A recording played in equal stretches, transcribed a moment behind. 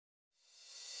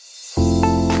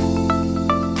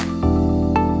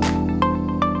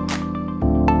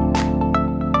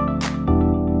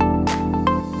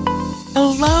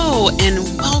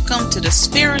Welcome to the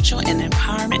Spiritual and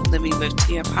Empowerment Living with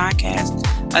Tia podcast,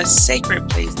 a sacred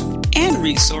place and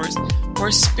resource for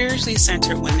spiritually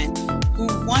centered women who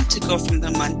want to go from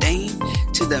the mundane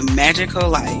to the magical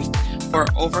life, for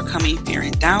overcoming fear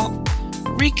and doubt,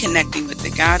 reconnecting with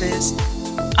the goddess,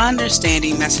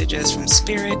 understanding messages from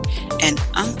spirit, and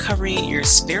uncovering your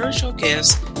spiritual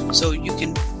gifts so you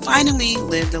can finally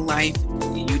live the life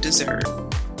you deserve.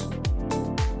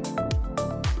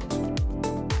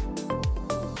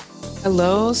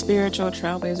 Hello, spiritual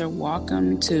trailblazer.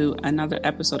 Welcome to another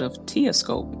episode of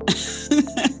Teoscope.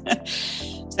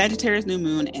 Sagittarius new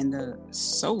moon and the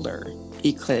solar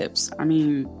eclipse. I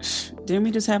mean, didn't we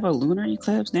just have a lunar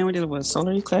eclipse? Now we did a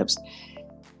solar eclipse.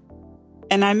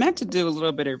 And I meant to do a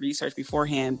little bit of research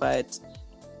beforehand, but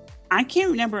I can't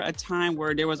remember a time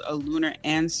where there was a lunar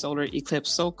and solar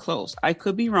eclipse so close. I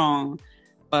could be wrong,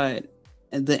 but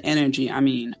the energy, I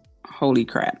mean, holy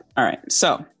crap. All right,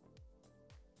 so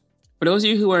for those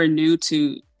of you who are new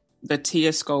to the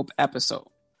Teoscope episode,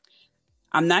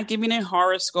 I'm not giving a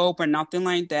horoscope or nothing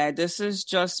like that. This is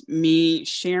just me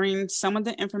sharing some of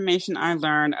the information I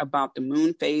learned about the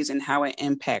moon phase and how it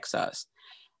impacts us.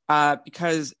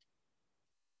 Because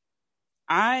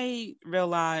I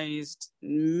realized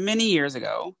many years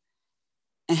ago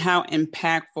how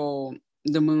impactful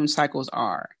the moon cycles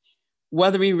are,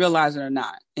 whether we realize it or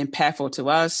not. Impactful to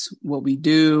us, what we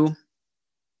do,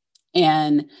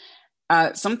 and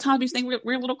sometimes we think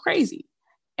we're a little crazy,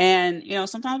 and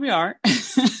sometimes we are.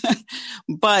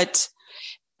 But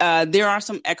there are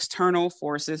some external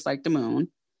forces like the moon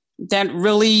that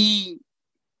really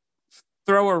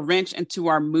throw a wrench into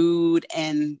our mood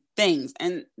and things.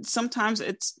 And sometimes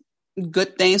it's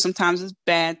good things, sometimes it's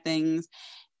bad things,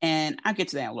 and I'll get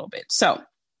to that in a little bit. So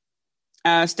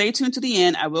stay tuned to the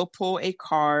end. I will pull a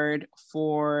card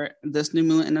for this new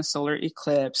moon and the solar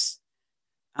eclipse.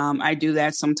 I do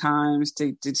that sometimes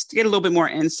to get a little bit more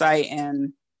insight.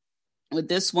 And with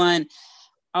this one,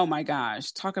 oh my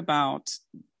gosh, talk about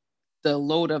the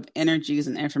load of energies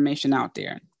and information out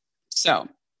there. So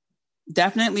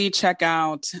definitely check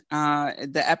out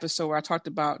the episode where I talked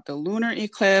about the lunar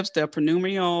eclipse, the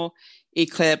perennial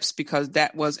eclipse, because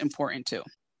that was important too.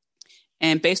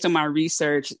 And based on my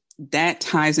research, that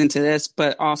ties into this,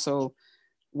 but also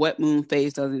what moon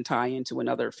phase doesn't tie into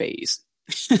another phase.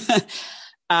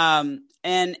 And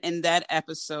in that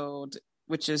episode,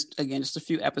 which is again just a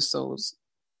few episodes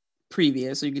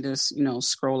previous, so you can just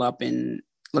scroll up and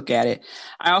look at it.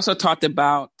 I also talked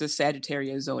about the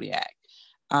Sagittarius zodiac,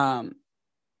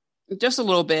 just a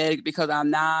little bit, because I'm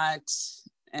not,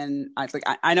 and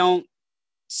I don't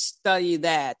study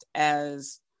that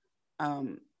as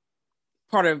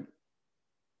part of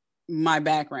my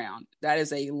background. That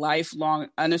is a lifelong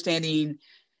understanding.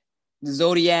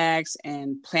 Zodiacs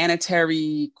and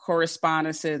planetary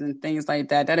correspondences and things like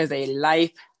that. That is a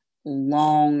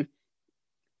lifelong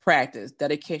practice,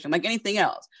 dedication, like anything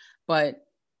else. But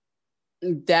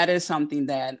that is something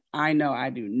that I know I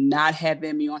do not have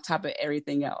in me on top of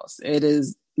everything else. It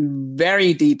is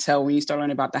very detailed when you start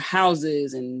learning about the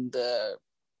houses and the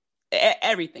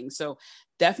everything. So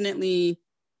definitely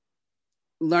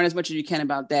learn as much as you can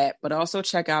about that, but also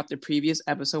check out the previous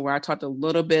episode where I talked a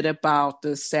little bit about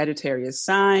the Sagittarius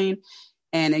sign,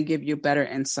 and it give you a better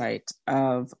insight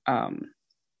of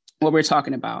what we're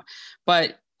talking about.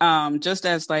 But just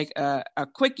as like a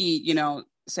quickie,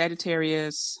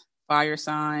 Sagittarius, fire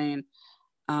sign,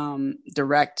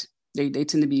 direct. They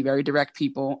tend to be very direct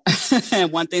people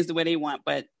and want things the way they want,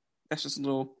 but that's just a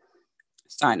little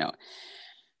side note.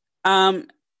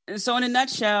 So in a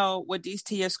nutshell, with these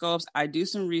Teoscopes, I do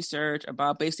some research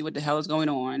about basically what the hell is going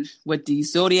on with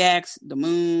these zodiacs, the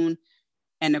moon,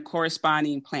 and the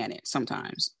corresponding planet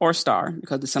sometimes, or star,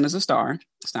 because the sun is a star.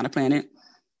 It's not a planet.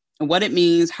 And what it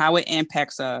means, how it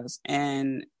impacts us,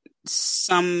 and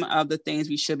some of the things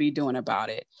we should be doing about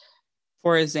it.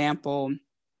 For example,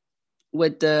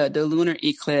 with the lunar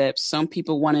eclipse, some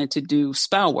people wanted to do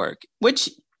spell work, which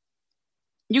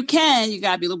you got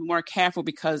to be a little bit more careful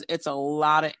because it's a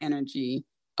lot of energy,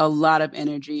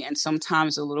 and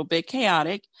sometimes a little bit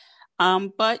chaotic.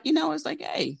 But it's like,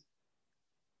 hey,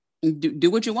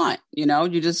 do what you want.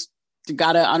 You just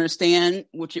got to understand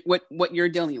what you're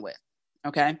dealing with.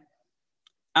 Okay.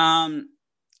 I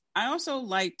also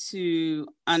like to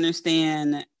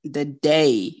understand the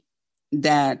day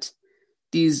that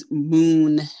these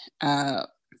moon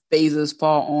phases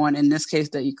fall on. In this case,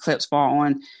 the eclipse fall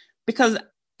on, because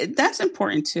that's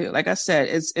important too. Like I said,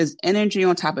 it's energy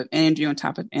on top of energy on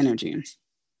top of energy.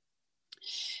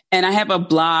 And I have a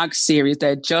blog series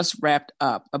that just wrapped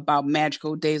up about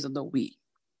magical days of the week.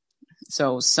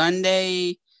 So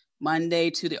Sunday, Monday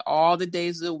to all the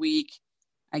days of the week.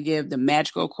 I give the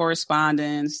magical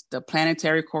correspondence, the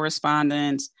planetary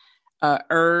correspondence,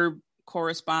 herb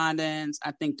correspondence.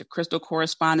 I think the crystal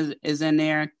correspondence is in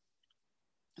there.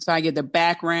 So I give the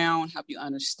background, help you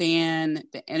understand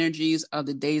the energies of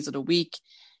the days of the week.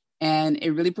 And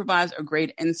it really provides a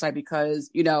great insight because,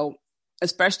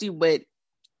 especially with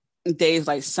days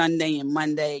like Sunday and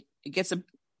Monday, it gets a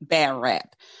bad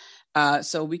rap.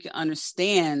 So we can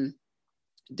understand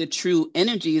the true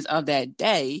energies of that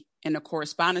day and the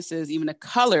correspondences, even the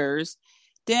colors,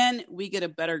 then we get a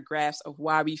better grasp of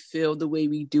why we feel the way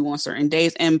we do on certain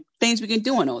days and things we can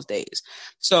do on those days.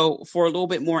 So for a little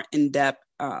bit more in-depth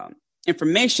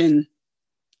information,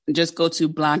 just go to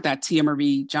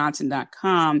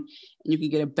blog.tiamariejohnson.com and you can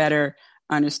get a better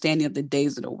understanding of the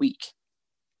days of the week.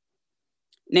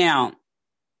 Now,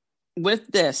 with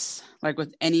this, like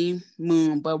with any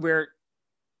moon,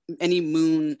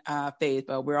 phase,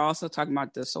 but we're also talking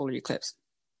about the solar eclipse.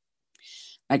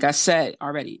 Like I said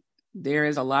already, there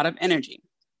is a lot of energy,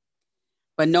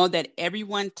 but know that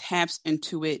everyone taps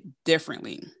into it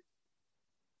differently.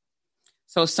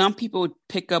 So some people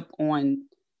pick up on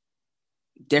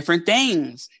different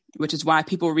things, which is why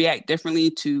people react differently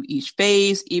to each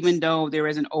phase, even though there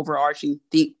is an overarching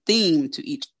theme to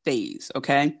each phase,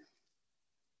 okay?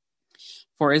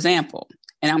 For example,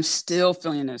 and I'm still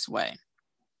feeling this way,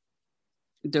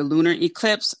 the lunar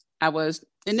eclipse, I was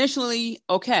initially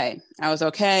okay. I was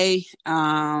okay.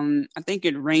 I think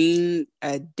it rained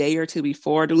a day or two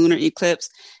before the lunar eclipse.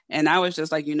 And I was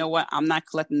just like, you know what? I'm not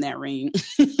collecting that rain.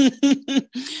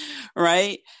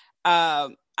 Right? I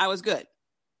was good.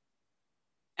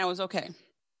 I was okay.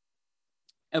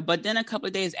 But then a couple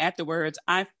of days afterwards,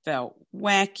 I felt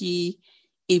wacky,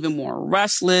 even more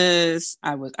restless.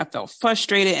 I felt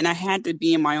frustrated and I had to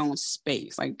be in my own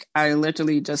space. Like I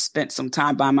literally just spent some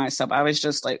time by myself. I was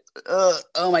just like, oh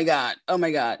my God.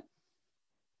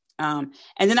 And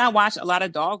then I watched a lot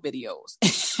of dog videos.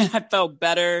 I felt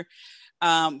better.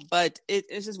 But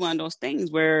it's just one of those things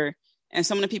where, and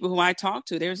some of the people who I talked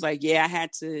to, they was like, yeah, I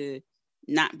had to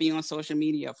not be on social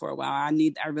media for a while. I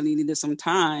really needed some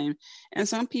time. And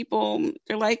some people,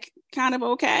 they're like kind of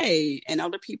okay. And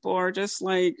other people are just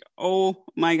like, oh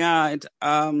my God,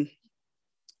 I'm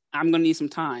going to need some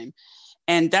time.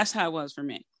 And that's how it was for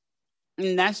me.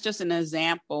 And that's just an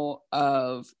example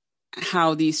of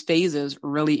how these phases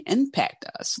really impact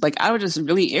us. Like I was just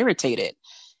really irritated.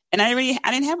 And I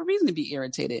didn't have a reason to be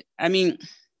irritated. I mean,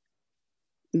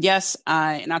 yes,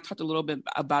 I talked a little bit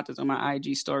about this on my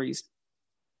IG stories.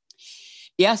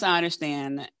 Yes, I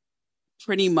understand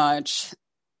pretty much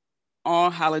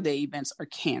all holiday events are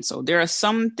canceled. There are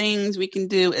some things we can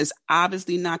do. It's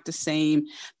obviously not the same,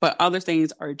 but other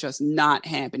things are just not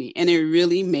happening. And it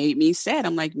really made me sad.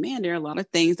 I'm like, man, there are a lot of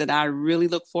things that I really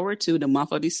look forward to the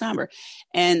month of December.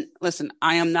 And listen,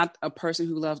 I am not a person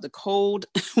who loves the cold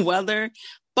weather,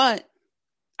 but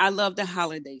I love the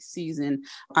holiday season.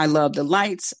 I love the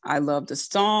lights. I love the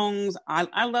songs. I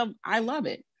love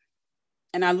it.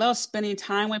 And I love spending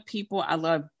time with people. I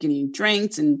love getting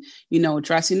drinks and,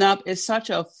 dressing up. It's such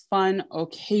a fun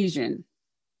occasion.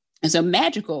 It's a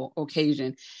magical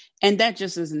occasion. And that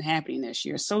just isn't happening this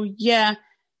year. So yeah,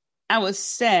 I was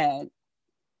sad.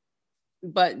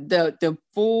 But the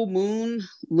full moon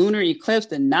lunar eclipse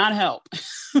did not help.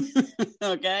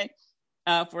 Okay.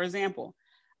 For example,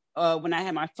 when I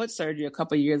had my foot surgery a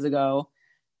couple of years ago,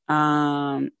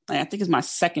 I think it's my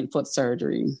second foot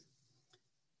surgery.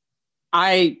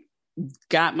 I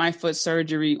got my foot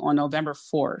surgery on November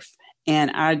 4th. And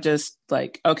I just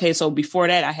okay, so before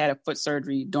that, I had a foot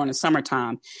surgery during the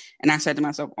summertime. And I said to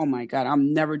myself, oh my God,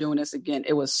 I'm never doing this again.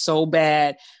 It was so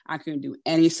bad. I couldn't do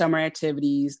any summer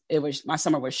activities. My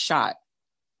summer was shot.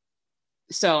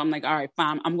 So I'm like, all right,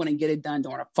 fine. I'm going to get it done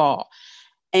during the fall.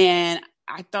 And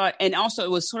I thought, and also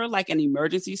it was sort of like an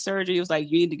emergency surgery. It was like,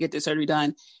 you need to get this surgery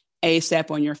done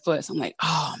ASAP on your foot. So I'm like,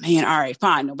 oh man, all right,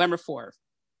 fine. November 4th.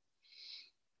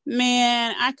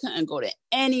 Man, I couldn't go to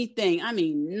anything. I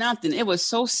mean, nothing. It was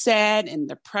so sad and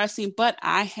depressing, but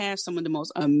I have some of the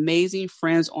most amazing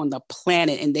friends on the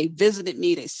planet and they visited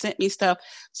me. They sent me stuff.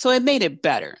 So it made it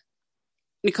better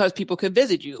because people could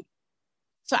visit you.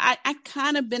 So I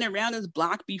kind of been around this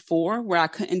block before where I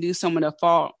couldn't do some of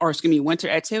the winter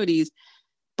activities,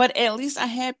 but at least I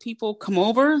had people come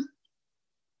over.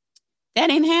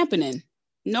 That ain't happening.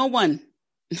 No one,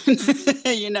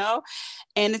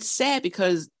 And it's sad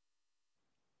because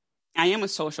I am a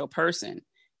social person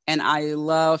and I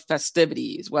love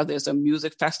festivities, whether it's a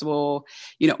music festival,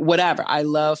 whatever. I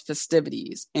love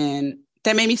festivities. And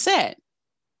that made me sad.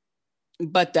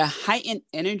 But the heightened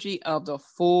energy of the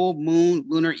full moon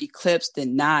lunar eclipse did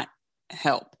not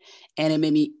help. And it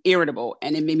made me irritable,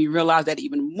 and it made me realize that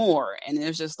even more. And it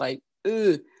was just like,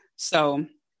 ugh. So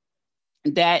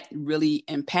that really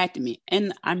impacted me.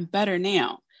 And I'm better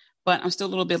now, but I'm still a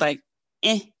little bit like,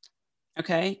 eh.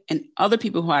 Okay. And other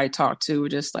people who I talked to were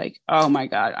just like, oh my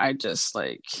God, I just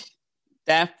like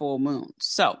that full moon.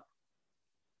 So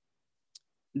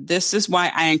this is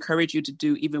why I encourage you to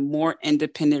do even more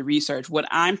independent research. What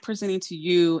I'm presenting to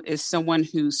you is someone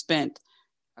who spent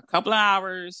a couple of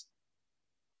hours,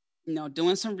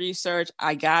 doing some research.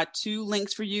 I got 2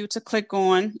 links for you to click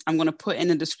on. I'm going to put in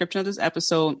the description of this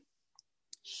episode.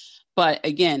 But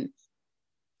again,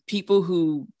 people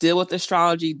who deal with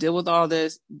astrology, deal with all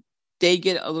this, they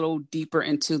get a little deeper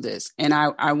into this. And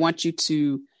I want you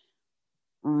to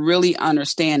really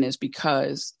understand this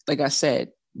because, like I said,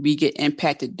 we get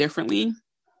impacted differently.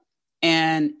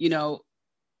 And,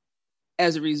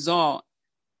 as a result,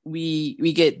 we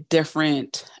get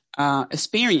different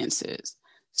experiences.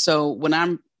 So what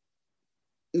I'm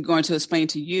going to explain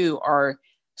to you are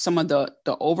some of the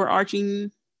overarching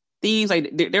themes.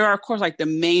 Like there are, of course, like the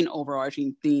main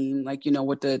overarching theme, like,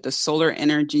 with the solar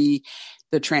energy,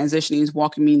 the transitionings,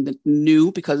 walking mean the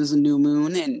new because it's a new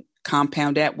moon, and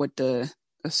compound that with the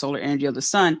solar energy of the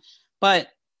sun. But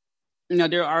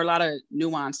there are a lot of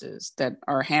nuances that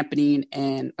are happening,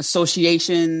 and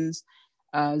associations,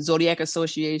 zodiac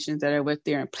associations that are with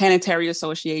there, and planetary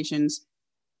associations.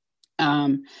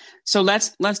 So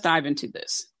let's dive into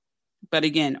this. But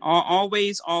again,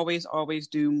 always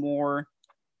do more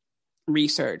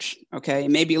research. Okay,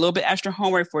 it may be a little bit extra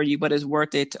homework for you, but it's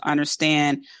worth it to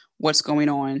understand what's going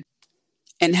on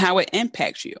and how it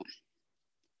impacts you.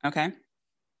 Okay.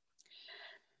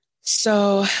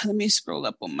 So let me scroll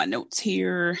up on my notes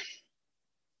here.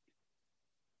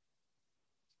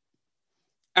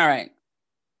 All right.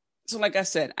 So like I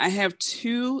said, I have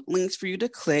 2 links for you to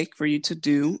click for you to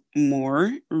do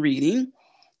more reading.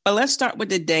 But let's start with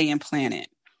the day and planet.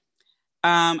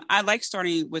 I like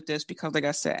starting with this because, like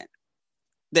I said,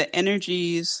 the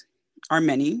energies are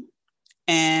many,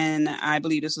 and I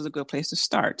believe this is a good place to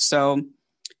start. So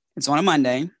it's on a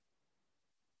Monday.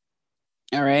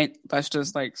 All right, let's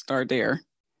just start there.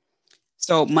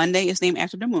 So Monday is named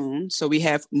after the moon. So we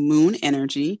have moon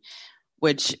energy,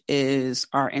 which is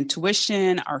our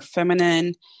intuition, our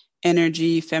feminine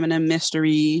energy, feminine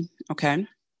mystery. Okay.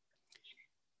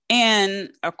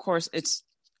 And of course, it's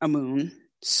a moon.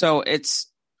 So it's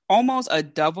almost a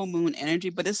double moon energy,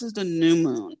 but this is the new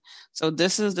moon. So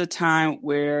this is the time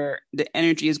where the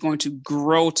energy is going to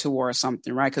grow towards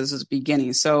something, right? Because it's the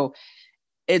beginning. So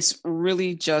it's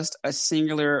really just a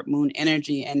singular moon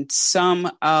energy, and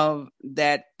some of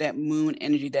that moon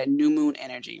energy, that new moon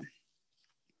energy.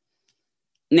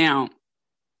 Now,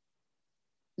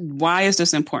 why is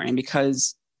this important?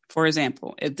 Because, for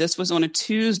example, if this was on a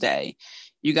Tuesday,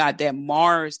 you got that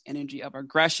Mars energy of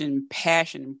aggression,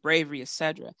 passion, bravery,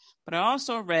 etc. But I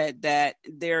also read that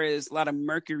there is a lot of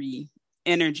Mercury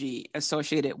energy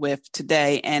associated with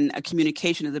today, and a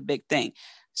communication is a big thing.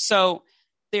 So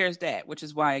there's that, which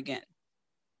is why, again,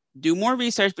 do more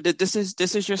research, but this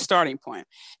is your starting point.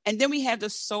 And then we have the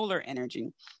solar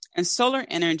energy. And solar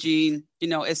energy,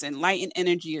 is enlightened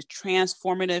energy, is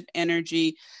transformative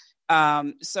energy.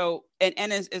 So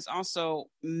it's also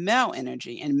male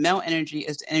energy, and male energy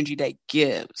is the energy that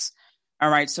gives. All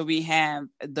right. So we have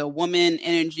the woman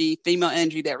energy, female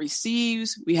energy that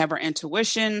receives. We have our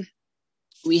intuition.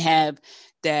 We have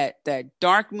that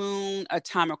dark moon, a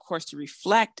time, of course, to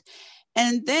reflect.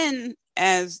 And then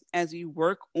as we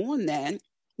work on that,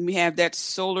 we have that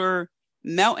solar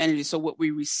male energy. So what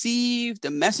we receive,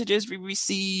 the messages we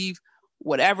receive,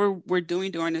 whatever we're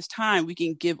doing during this time, we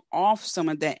can give off some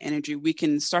of that energy. We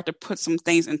can start to put some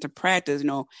things into practice,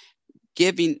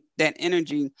 giving that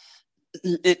energy,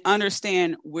 and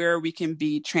understand where we can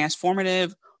be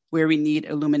transformative, where we need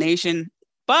illumination.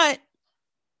 But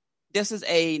this is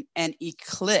an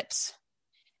eclipse.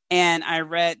 And I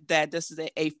read that this is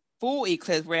a full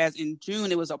eclipse, whereas in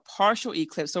June, it was a partial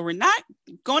eclipse. So we're not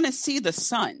going to see the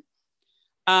sun.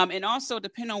 And also,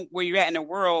 depending on where you're at in the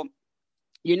world,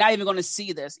 you're not even going to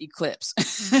see this eclipse.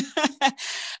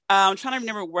 I'm trying to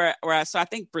remember where I saw. I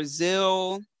think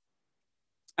Brazil,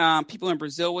 people in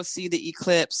Brazil will see the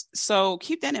eclipse. So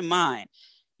keep that in mind.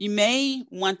 You may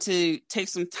want to take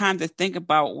some time to think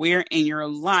about where in your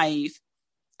life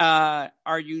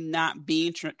are you not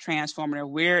being transformative?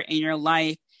 Where in your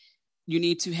life you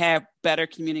need to have better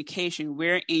communication?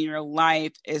 Where in your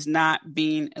life is not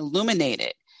being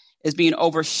illuminated, is being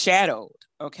overshadowed?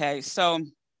 Okay, so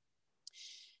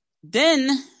then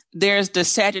there's the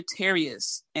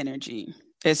Sagittarius energy.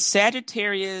 It's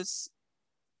Sagittarius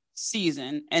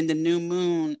season and the new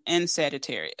moon in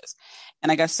Sagittarius. And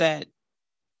like I said,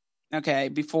 okay,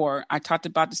 before I talked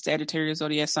about the Sagittarius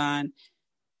zodiac sign.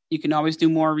 You can always do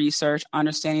more research,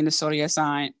 understanding the zodiac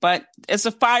sign, but it's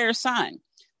a fire sign,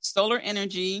 solar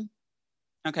energy.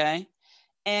 Okay.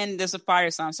 And there's a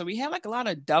fire sign. So we have like a lot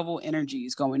of double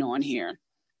energies going on here.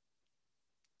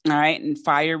 All right. And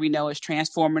fire, we know, is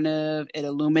transformative. It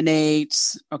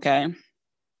illuminates. Okay.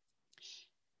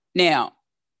 Now,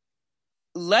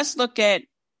 let's look at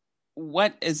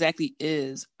what exactly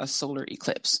is a solar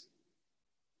eclipse.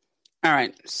 All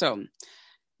right. So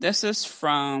this is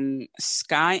from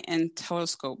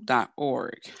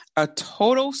skyandtelescope.org. A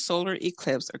total solar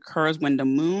eclipse occurs when the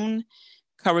moon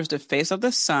covers the face of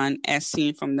the sun as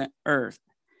seen from the earth.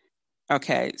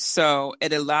 Okay, so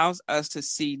it allows us to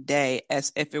see day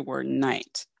as if it were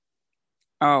night.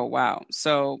 Oh, wow.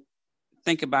 So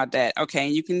think about that. Okay,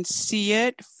 and you can see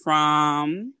it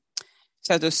from,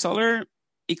 so the solar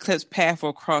eclipse path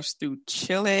will cross through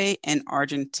Chile and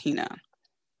Argentina.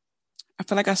 I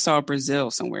feel like I saw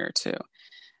Brazil somewhere too.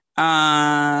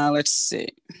 Let's see.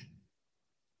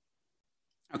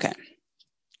 Okay,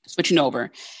 switching over.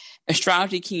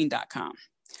 astrologykeen.com.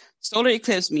 Solar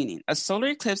eclipse meaning. A solar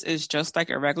eclipse is just like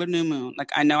a regular new moon.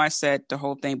 Like I know I said the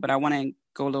whole thing, but I want to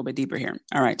go a little bit deeper here.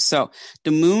 All right. So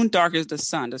the moon darkens the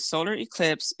sun. The solar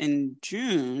eclipse in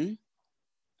June,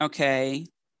 okay,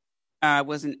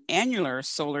 was an annular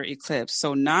solar eclipse.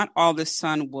 So not all the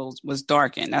sun was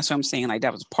darkened. That's what I'm saying. Like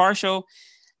that was partial.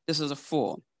 This was a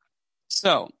full.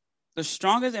 So the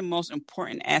strongest and most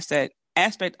important aspect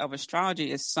of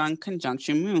astrology is sun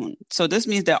conjunction moon. So this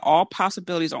means that all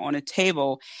possibilities are on the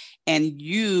table and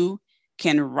you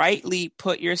can rightly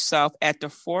put yourself at the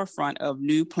forefront of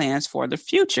new plans for the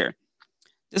future.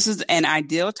 This is an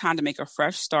ideal time to make a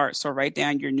fresh start. So write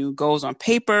down your new goals on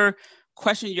paper,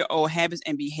 question your old habits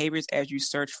and behaviors as you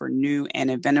search for new and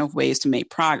inventive ways to make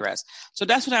progress. So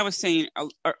that's what I was saying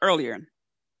earlier.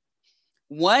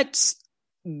 What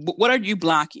are you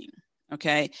blocking?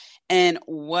 Okay. And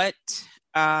what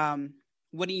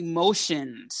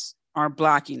emotions are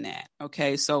blocking that?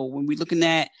 Okay. So when we're looking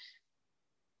at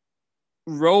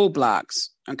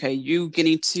roadblocks, okay, you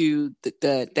getting to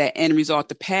that end result,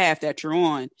 the path that you're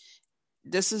on,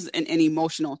 this is an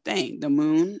emotional thing. The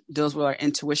moon deals with our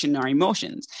intuition and our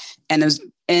emotions and is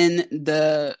in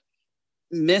the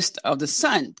midst of the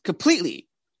sun completely.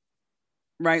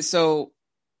 Right. So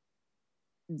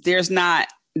there's not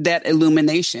that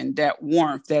illumination, that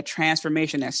warmth, that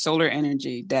transformation, that solar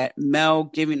energy, that Mel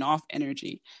giving off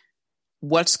energy.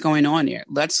 What's going on there?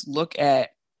 Let's look at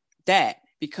that,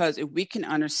 because if we can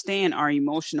understand our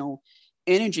emotional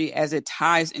energy as it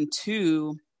ties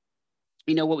into,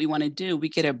 what we want to do, we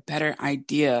get a better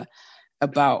idea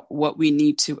about what we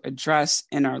need to address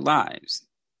in our lives.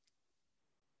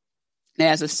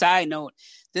 Now, as a side note,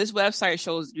 this website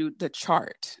shows you the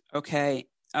chart, okay,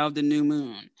 of the new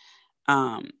moon.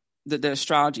 The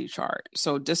astrology chart.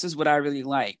 So this is what I really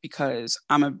like, because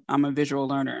I'm a visual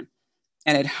learner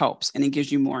and it helps and it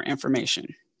gives you more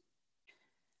information.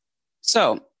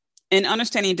 So in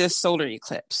understanding this solar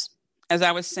eclipse, as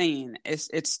I was saying,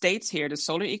 it states here the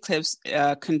solar eclipse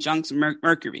conjuncts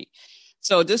Mercury.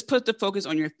 So this puts the focus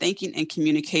on your thinking and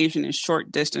communication and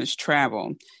short distance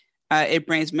travel. It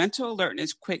brings mental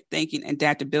alertness, quick thinking,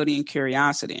 adaptability, and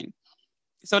curiosity.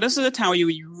 So this is a time where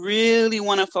you really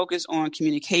want to focus on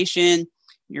communication,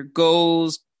 your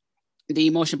goals, the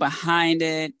emotion behind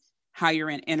it, how you're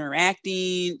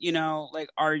interacting, like,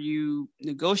 are you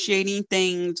negotiating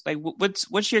things? Like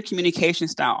what's your communication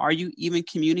style? Are you even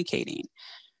communicating?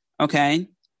 Okay.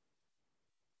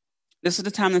 This is the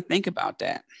time to think about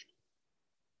that.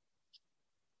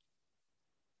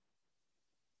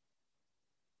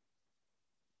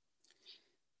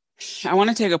 I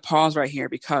want to take a pause right here,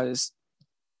 because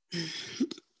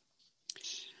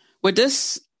with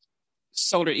this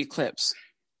solar eclipse,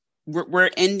 we're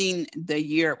ending the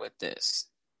year with this,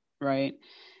 right?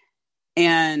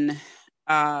 And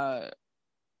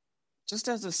just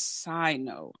as a side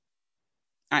note,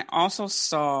 I also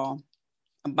saw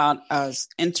about us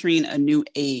entering a new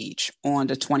age on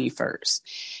the 21st.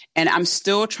 And I'm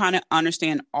still trying to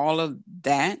understand all of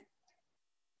that.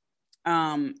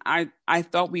 I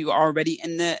thought we were already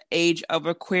in the age of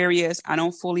Aquarius. I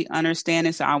don't fully understand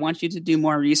it, so I want you to do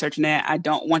more research on that. I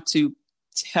don't want to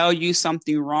tell you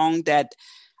something wrong that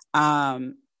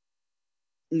that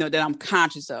I'm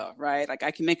conscious of, right? Like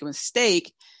I can make a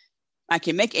mistake,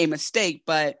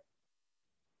 but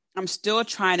I'm still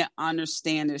trying to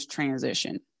understand this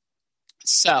transition.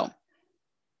 So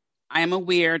I am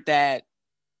aware that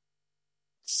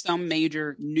some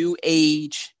major new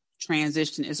age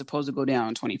transition is supposed to go down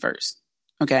on 21st.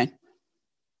 Okay.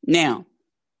 Now,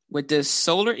 with this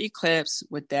solar eclipse,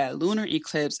 with that lunar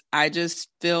eclipse, I just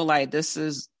feel like this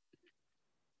is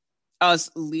us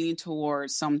leaning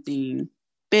towards something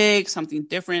big, something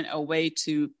different, a way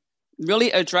to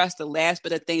really address the last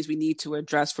bit of things we need to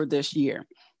address for this year.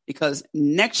 Because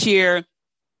next year,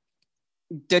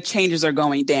 the changes are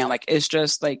going down. Like, it's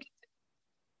just like,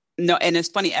 no, and it's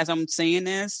funny, as I'm saying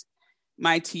this,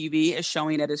 my TV is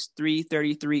showing that it's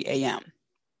 3:33 a.m.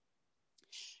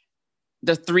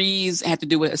 The threes have to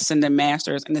do with ascendant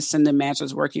masters, and ascendant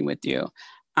masters working with you.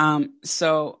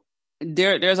 So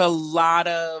there's a lot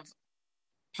of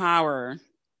power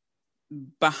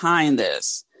behind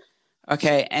this.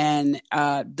 Okay. And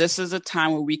this is a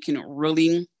time where we can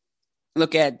really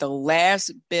look at the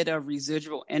last bit of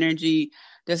residual energy.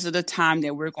 This is the time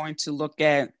that we're going to look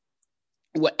at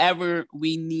whatever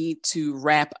we need to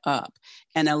wrap up.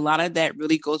 And a lot of that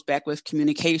really goes back with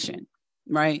communication,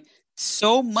 right?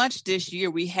 So much this year,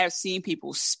 we have seen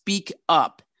people speak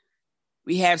up.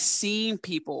 We have seen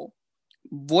people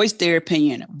voice their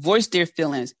opinion, voice their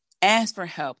feelings, ask for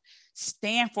help,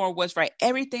 stand for what's right.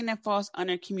 Everything that falls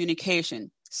under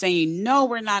communication, saying, no,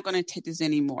 we're not going to take this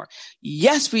anymore.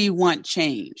 Yes, we want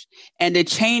change. And the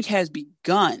change has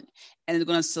begun, and it's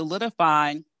going to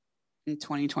solidify in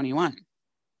 2021.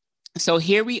 So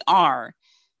here we are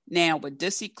now with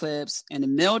this eclipse in the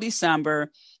middle of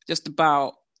December, just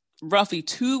about roughly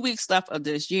 2 weeks left of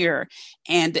this year.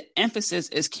 And the emphasis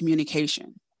is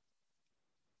communication.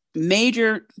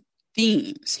 Major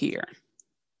themes here.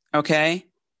 Okay.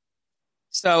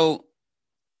 So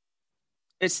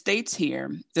it states here,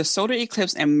 the solar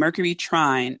eclipse and Mercury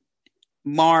trine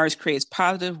Mars creates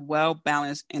positive,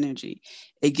 well-balanced energy.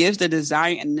 It gives the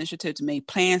desire and initiative to make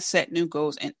plans, set new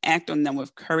goals, and act on them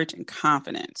with courage and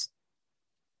confidence.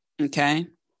 Okay.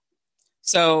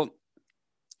 So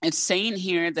it's saying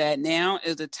here that now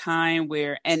is the time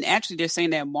where, and actually they're saying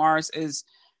that Mars is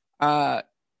a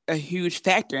huge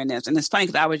factor in this. And it's funny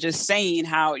because I was just saying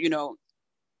how,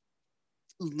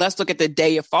 let's look at the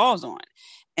day it falls on.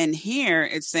 And here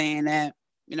it's saying that,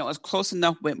 it's close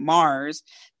enough with Mars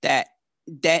that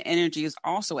energy is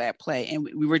also at play. And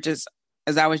we were just,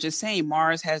 as I was just saying,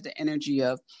 Mars has the energy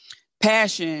of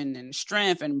passion and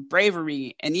strength and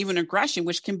bravery and even aggression,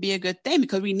 which can be a good thing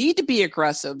because we need to be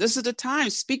aggressive. This is the time.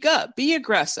 Speak up, be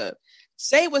aggressive,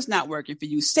 say what's not working for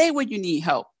you, say what you need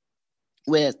help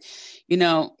with,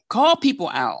 call people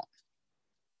out.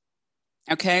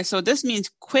 Okay. So this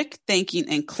means quick thinking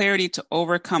and clarity to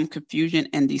overcome confusion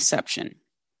and deception.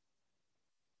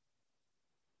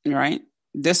 All right.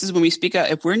 This is when we speak up.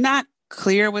 If we're not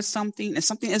clear with something, if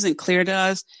something isn't clear to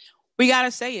us, we got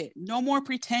to say it. No more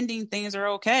pretending things are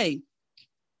okay.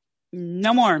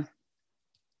 No more.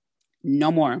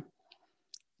 No more.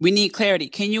 We need clarity.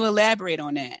 Can you elaborate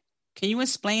on that? Can you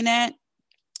explain that?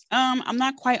 I'm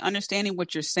not quite understanding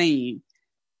what you're saying.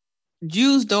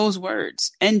 Use those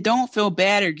words and don't feel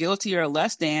bad or guilty or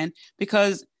less than,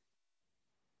 because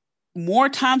more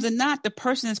times than not, the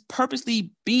person is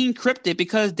purposely being cryptic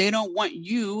because they don't want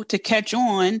you to catch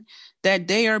on that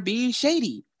they are being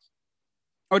shady,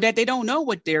 or that they don't know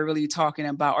what they're really talking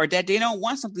about, or that they don't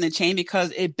want something to change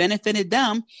because it benefited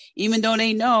them, even though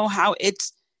they know how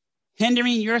it's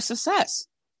hindering your success.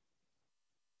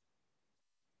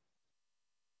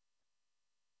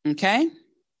 Okay?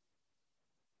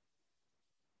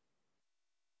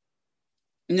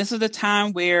 And this is the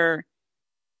time where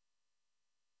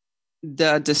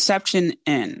the deception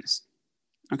ends.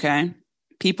 Okay?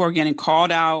 People are getting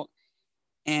called out,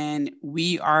 and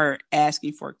we are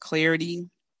asking for clarity.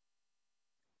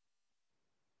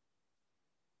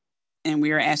 And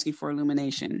we are asking for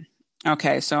illumination.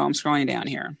 Okay, so I'm scrolling down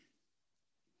here.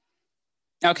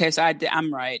 Okay, so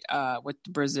I'm right with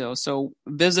Brazil. So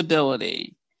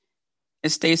visibility. It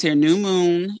states here, new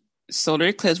moon solar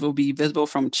eclipse will be visible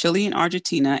from Chile and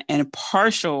Argentina, and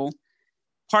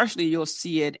partially you'll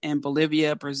see it in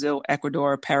Bolivia, Brazil,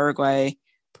 Ecuador, Paraguay,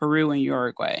 Peru, and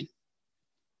Uruguay.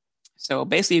 So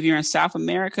basically, if you're in South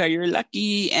America, you're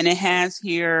lucky. And it has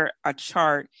here a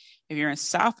chart. If you're in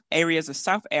South areas of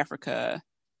South Africa,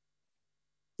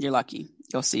 you're lucky.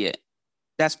 You'll see it.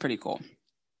 That's pretty cool.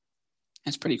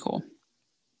 That's pretty cool.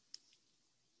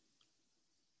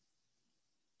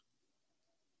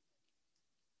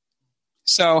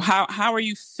 So how are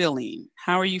you feeling?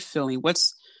 How are you feeling?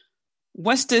 What's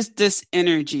this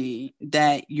energy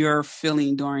that you're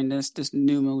feeling during this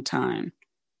new moon time?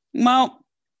 Well,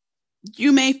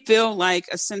 you may feel like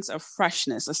a sense of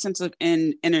freshness, a sense of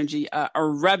energy, a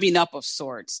revving up of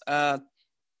sorts, a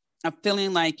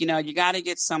feeling like, you got to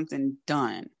get something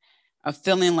done, a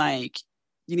feeling like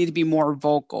you need to be more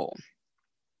vocal.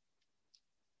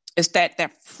 It's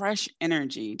that fresh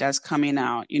energy that's coming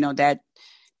out,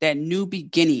 that new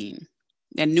beginning,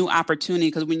 that new opportunity.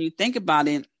 Because when you think about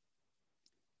it,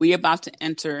 we're about to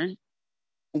enter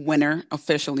winter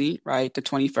officially, right? The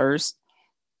 21st.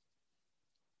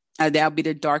 That'll be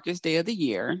the darkest day of the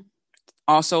year.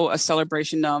 Also a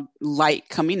celebration of light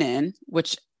coming in,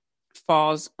 which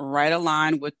falls right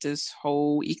aligned with this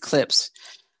whole eclipse.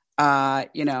 Like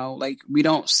we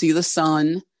don't see the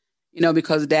sun,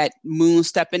 because of that moon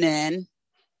stepping in.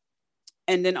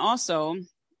 And then also,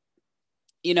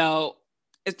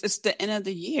 it's the end of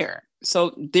the year.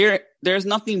 So there's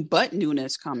nothing but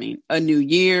newness coming. A new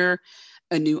year,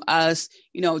 a new us.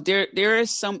 There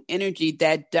is some energy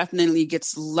that definitely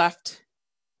gets left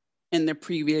in the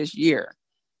previous year.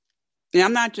 And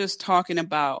I'm not just talking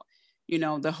about,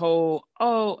 the whole,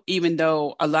 even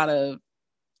though a lot of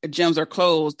gyms are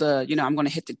closed, I'm going to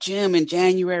hit the gym in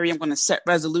January. I'm going to set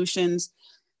resolutions.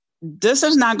 This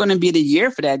is not going to be the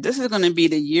year for that. This is going to be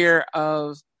the year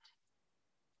of,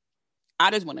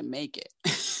 I just want to make it.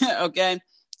 Okay.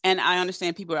 And I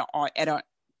understand people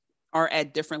are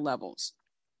at different levels,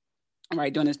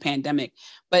 right, during this pandemic,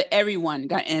 but everyone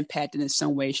got impacted in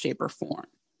some way, shape, or form.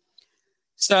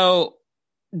 So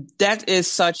that is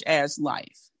such as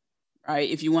life, right?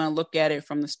 If you want to look at it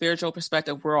from the spiritual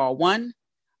perspective, we're all one,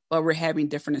 but we're having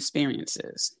different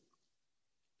experiences.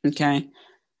 Okay.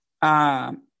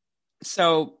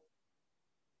 So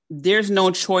there's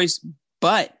no choice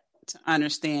but to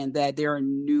understand that there are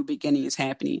new beginnings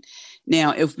happening.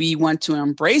 Now, if we want to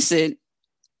embrace it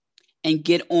and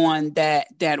get on that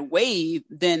wave,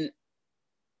 then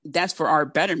that's for our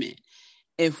betterment.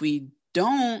 If we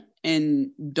don't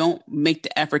make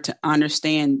the effort to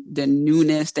understand the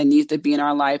newness that needs to be in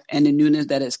our life and the newness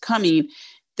that is coming,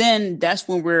 then that's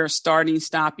when we're stopping,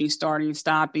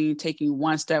 taking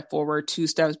one step forward, two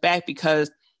steps back, because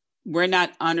we're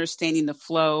not understanding the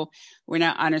flow. We're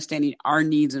not understanding our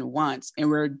needs and wants, and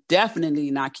we're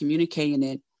definitely not communicating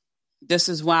it. This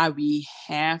is why we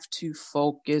have to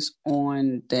focus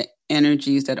on the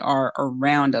energies that are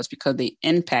around us, because they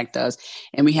impact us,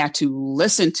 and we have to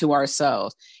listen to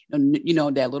ourselves.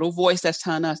 That little voice that's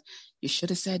telling us, you should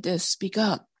have said this, speak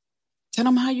up, tell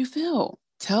them how you feel.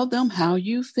 Tell them how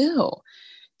you feel.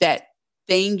 That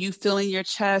thing you feel in your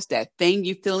chest, that thing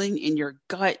you feeling in your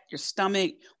gut, your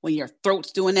stomach, when your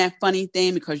throat's doing that funny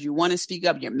thing because you want to speak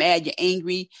up, you're mad, you're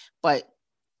angry, but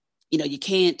you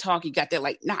can't talk. You got that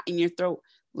like knot in your throat.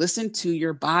 Listen to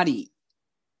your body.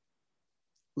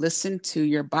 Listen to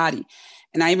your body.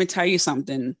 And I even tell you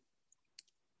something,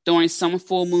 during some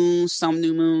full moons, some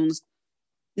new moons,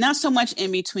 not so much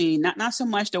in between, not so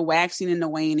much the waxing and the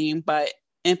waning, but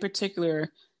in particular,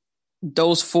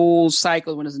 those full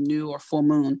cycles when it's new or full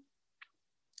moon.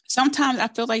 Sometimes I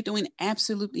feel like doing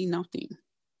absolutely nothing.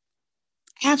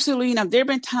 Absolutely nothing. There have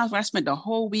been times where I spent the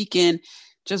whole weekend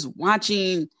just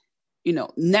watching,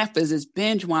 Netflix, is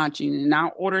binge watching, and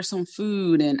I'll order some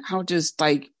food and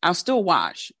I'll still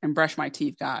wash and brush my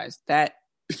teeth, guys. That,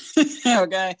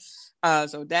 okay.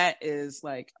 So that is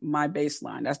like my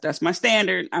baseline. That's my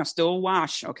standard. I'll still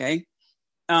wash. Okay.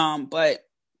 But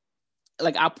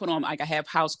like I'll put on, like I have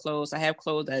house clothes. I have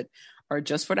clothes that are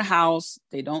just for the house.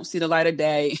 They don't see the light of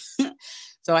day.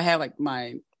 So I have like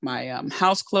my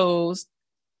house clothes.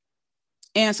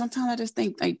 And sometimes I just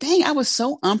think like, dang, I was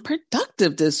so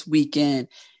unproductive this weekend.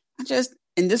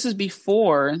 And this is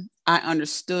before I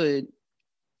understood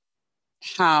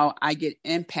how I get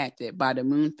impacted by the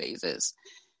moon phases.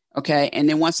 Okay. And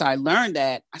then once I learned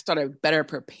that, I started better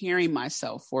preparing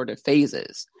myself for the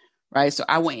phases. Right. So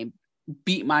I wouldn't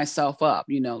beat myself up,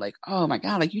 like, oh my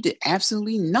God, like you did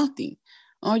absolutely nothing.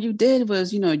 All you did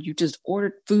was, you just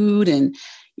ordered food and,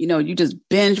 you just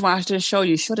binge watched the show.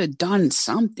 You should have done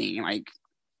something. Like,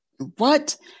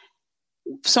 what?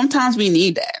 Sometimes we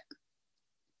need that.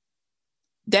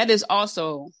 That is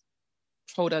also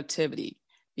productivity,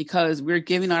 because we're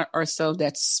giving ourselves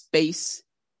that space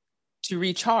to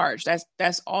recharge.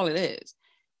 That's all it is.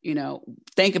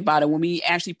 Think about it. When we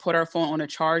actually put our phone on a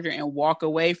charger and walk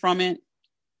away from it,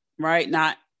 right?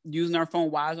 Not using our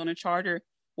phone while it's on a charger.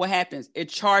 What happens? It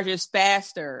charges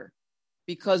faster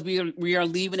because we are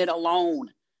leaving it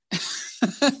alone,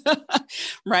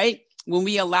 right? When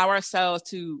we allow ourselves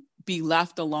to be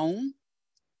left alone.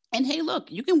 And hey,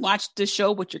 look, you can watch the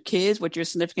show with your kids, with your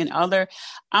significant other.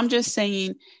 I'm just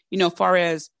saying, far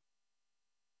as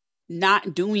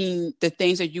not doing the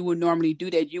things that you would normally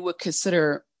do that you would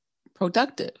consider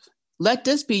productive. Let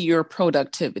this be your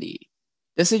productivity.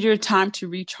 This is your time to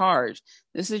recharge.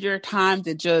 This is your time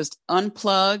to just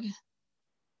unplug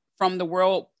from the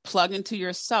world, plug into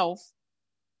yourself,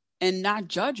 and not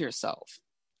judge yourself.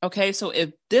 Okay, so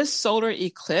if this solar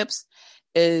eclipse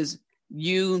is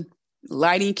you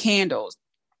lighting candles,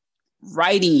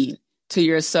 writing to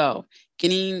yourself,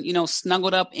 getting,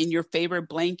 snuggled up in your favorite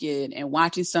blanket and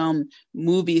watching some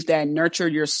movies that nurture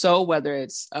your soul, whether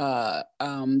it's the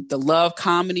love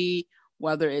comedy,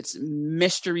 whether it's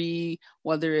mystery,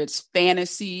 whether it's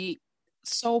fantasy,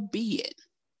 so be it.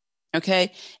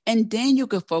 Okay. And then you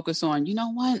could focus on, you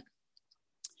know what?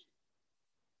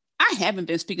 I haven't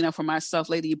been speaking up for myself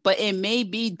lately, but it may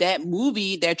be that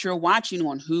movie that you're watching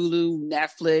on Hulu,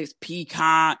 Netflix,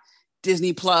 Peacock,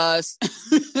 Disney Plus,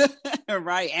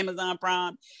 right? Amazon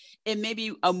Prime. It may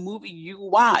be a movie you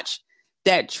watch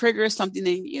that triggers something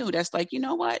in you that's like, you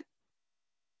know what?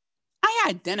 I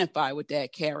identify with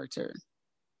that character.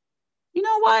 You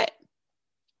know what?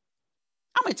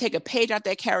 I'm going to take a page out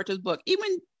that character's book,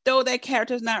 even though that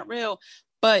character is not real,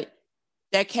 but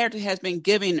that character has been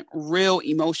given real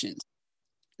emotions.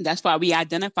 That's why we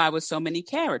identify with so many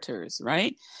characters,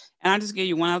 right? And I'll just give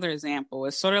you one other example.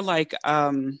 It's sort of like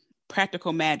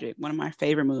Practical Magic, one of my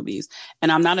favorite movies.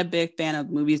 And I'm not a big fan of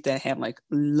movies that have like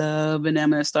love in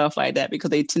them and stuff like that because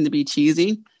they tend to be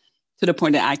cheesy to the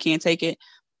point that I can't take it.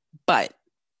 But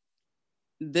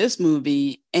this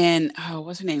movie and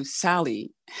what's her name?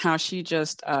 Sally, how she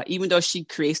just, even though she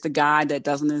creates the guy that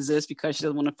doesn't exist because she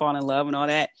doesn't want to fall in love and all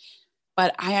that,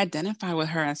 but I identify with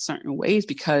her in certain ways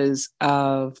because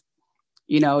of,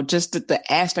 just the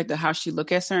aspect of how she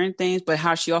looked at certain things, but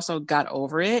how she also got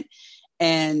over it.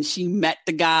 And she met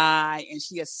the guy and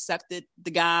she accepted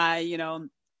the guy,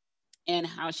 and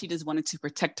how she just wanted to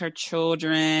protect her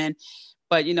children.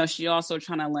 But, she also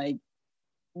trying to like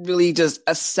really just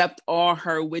accept all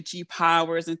her witchy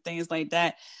powers and things like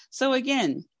that. So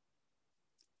again,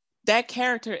 that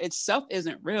character itself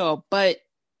isn't real, but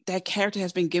that character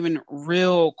has been given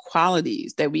real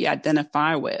qualities that we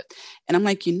identify with. And I'm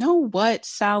like, you know what,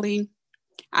 Sally?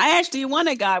 I actually want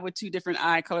a guy with 2 different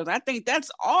eye colors. I think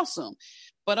that's awesome.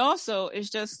 But also, it's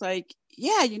just like,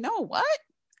 yeah, you know what?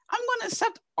 I'm going to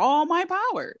accept all my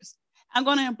powers. I'm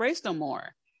going to embrace them more.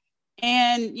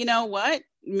 And you know what?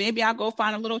 Maybe I'll go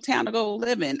find a little town to go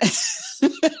live in,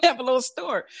 have a little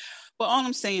store. But all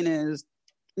I'm saying is,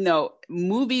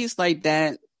 movies like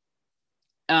that,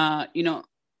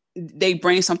 they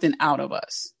bring something out of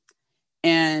us.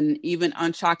 And even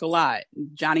on Chocolat,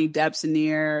 Johnny Depp's in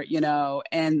there,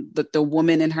 and the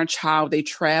woman and her child, they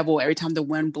travel every time the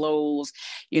wind blows,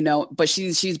 but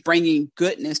she's bringing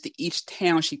goodness to each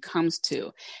town she comes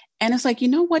to. And it's like, you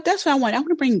know what? That's what I want. I want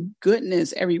to bring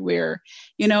goodness everywhere,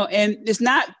 and it's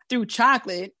not through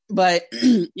chocolate, but,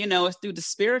 it's through the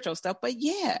spiritual stuff. But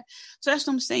yeah, so that's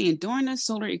what I'm saying. During the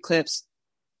solar eclipse,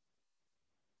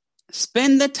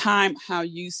 spend the time how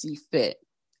you see fit.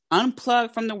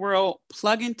 Unplug from the world,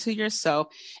 plug into yourself,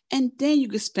 and then you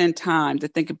can spend time to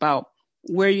think about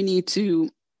where you need to,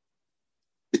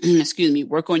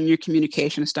 work on your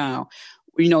communication style,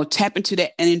 tap into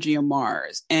that energy of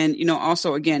Mars. And,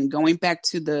 also, again, going back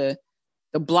to the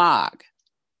blog,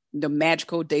 the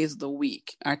magical days of the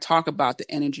week, I talk about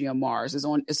the energy of Mars.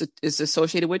 It's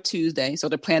associated with Tuesday. So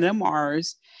the planet of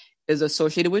Mars is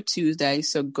associated with Tuesday.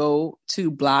 So go to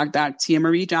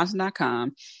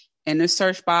blog.tiamariejohnson.com. In the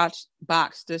search box,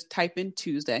 just type in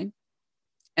Tuesday,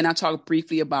 and I'll talk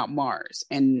briefly about Mars.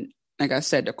 And like I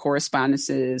said, the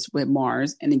correspondences with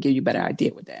Mars, and then give you a better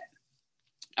idea with that.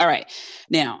 All right.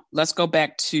 Now, let's go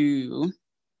back to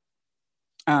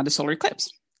the solar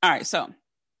eclipse. All right. So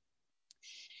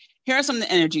here are some of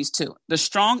the energies too. The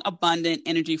strong, abundant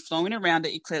energy flowing around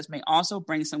the eclipse may also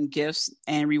bring some gifts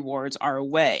and rewards our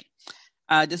way.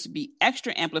 This would be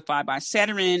extra amplified by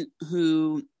Saturn,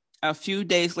 who a few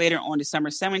days later on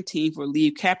December 17th will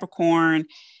leave Capricorn,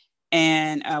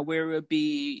 and where it will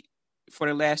be for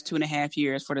the last 2.5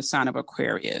 years for the sign of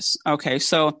Aquarius. Okay,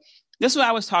 so this is what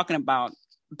I was talking about.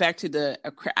 Back to the,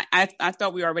 I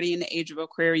thought we were already in the age of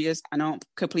Aquarius. I don't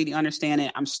completely understand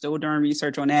it. I'm still doing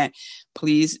research on that.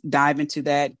 Please dive into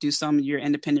that. Do some of your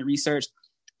independent research.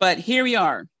 But here we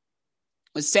are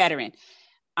with Saturn.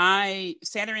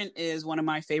 Saturn is one of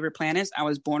my favorite planets. I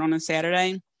was born on a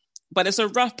Saturday, but it's a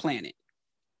rough planet.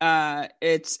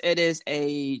 It is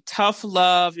a tough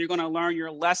love. You're going to learn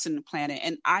your lesson planet.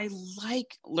 And I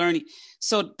like learning.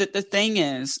 So the thing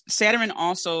is, Saturn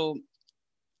also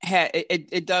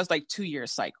it does like 2-year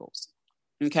cycles.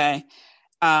 Okay.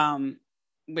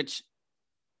 Which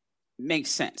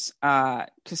makes sense.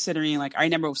 Considering like, I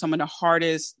remember some of the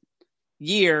hardest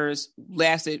years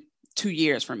lasted 2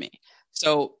 years for me.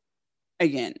 So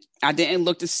again, I didn't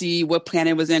look to see what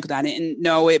planet it was in because I didn't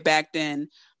know it back then.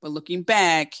 But looking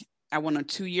back, I went on a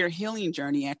 2-year healing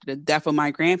journey after the death of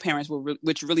my grandparents,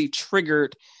 which really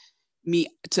triggered me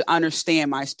to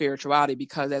understand my spirituality.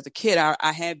 Because as a kid,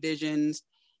 I had visions.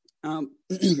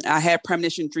 I had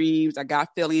premonition dreams. I got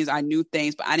feelings. I knew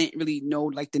things, but I didn't really know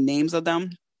like the names of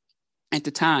them at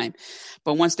the time.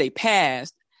 But once they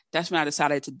passed, that's when I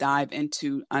decided to dive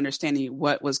into understanding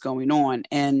what was going on.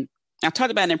 And I've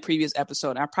talked about it in a previous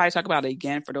episode. I'll probably talk about it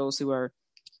again for those who are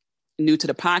new to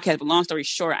the podcast. But long story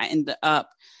short, I ended up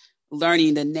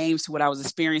learning the names to what I was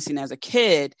experiencing as a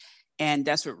kid. And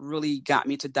that's what really got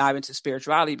me to dive into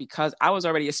spirituality, because I was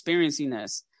already experiencing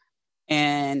this.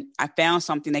 And I found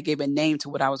something that gave a name to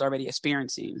what I was already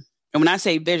experiencing. And when I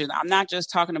say vision, I'm not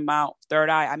just talking about third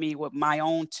eye. I mean, with my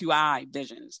own 2-eye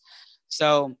visions.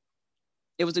 So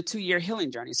it was a 2-year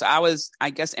healing journey. So I was, I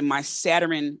guess, in my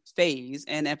Saturn phase.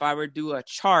 And if I were to do a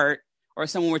chart, or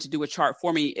someone were to do a chart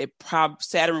for me,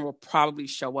 Saturn will probably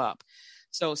show up.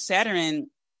 So Saturn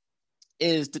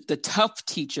is the tough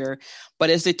teacher, but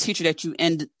it's the teacher that you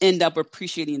end up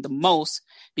appreciating the most,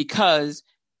 because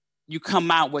you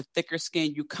come out with thicker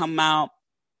skin. You come out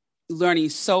learning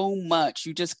so much.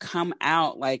 You just come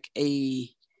out like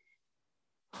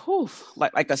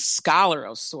like a scholar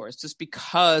of sorts, just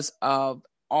because of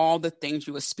all the things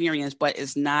you experience. But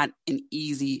it's not an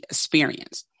easy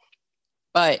experience,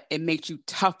 but it makes you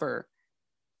tougher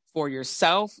for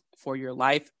yourself, for your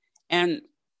life, and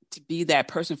to be that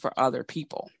person for other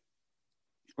people,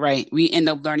 right? We end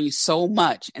up learning so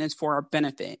much, and it's for our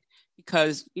benefit,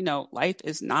 because, life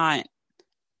is not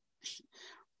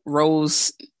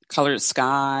rose-colored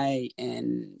sky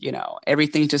and,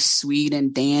 everything's just sweet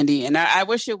and dandy. And I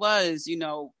wish it was,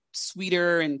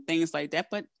 sweeter and things like that,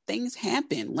 but things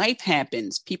happen. Life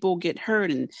happens. People get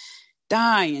hurt and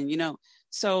die, and,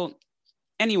 so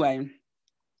anyway,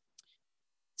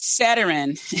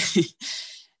 Saturn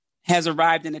has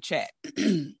arrived in the chat.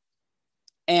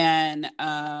 And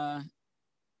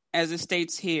as it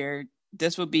states here,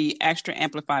 this will be extra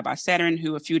amplified by Saturn,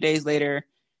 who a few days later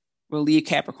will leave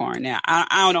Capricorn. Now, I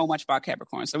don't know much about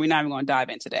Capricorn, so we're not even going to dive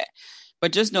into that.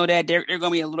 But just know that there are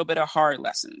going to be a little bit of hard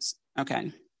lessons.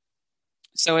 Okay.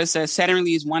 So it says Saturn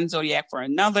leaves one zodiac for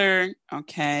another.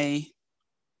 Okay.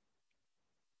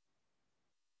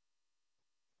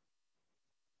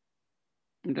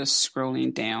 I'm just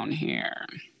scrolling down here.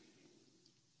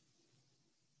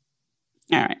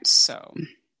 All right, so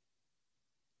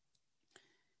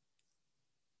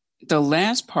the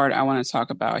last part I want to talk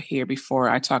about here before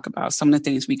I talk about some of the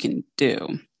things we can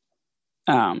do.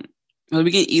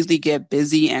 We can easily get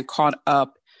busy and caught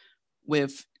up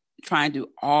with trying to do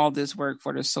all this work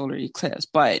for the solar eclipse.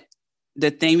 But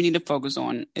the thing we need to focus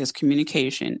on is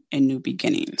communication and new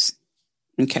beginnings.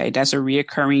 Okay, that's a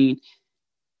reoccurring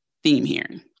theme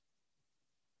here.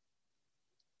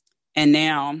 And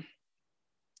now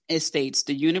it states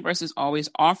the universe is always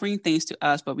offering things to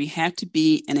us, but we have to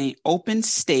be in an open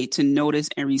state to notice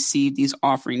and receive these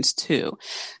offerings too.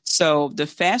 So the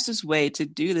fastest way to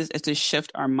do this is to shift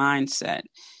our mindset.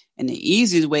 And the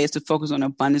easiest way is to focus on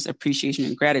abundance, appreciation,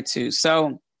 and gratitude.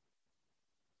 So,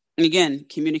 and again,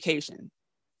 communication.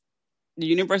 The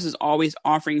universe is always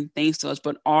offering things to us,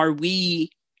 but are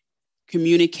we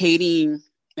communicating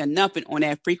enough and on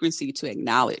that frequency to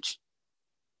acknowledge?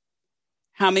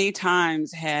 How many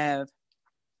times have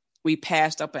we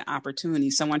passed up an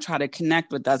opportunity? Someone tried to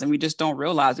connect with us and we just don't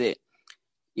realize it,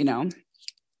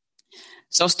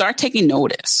 So start taking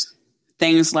notice.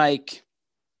 Things like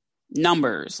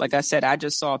numbers. Like I said, I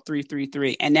just saw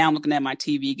 333, and now I'm looking at my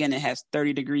TV again. It has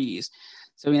 30 degrees.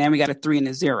 So now we got a 3 and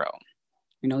a 0.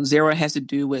 0 has to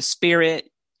do with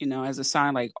spirit, as a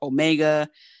sign like Omega,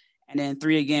 and then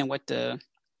 3 again with the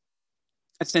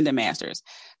Ascended Masters.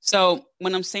 So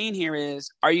what I'm saying here is,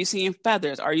 are you seeing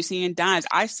feathers? Are you seeing dimes?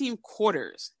 I see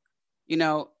quarters,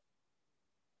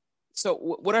 So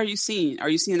what are you seeing? Are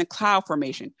you seeing a cloud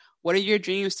formation? What are your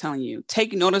dreams telling you?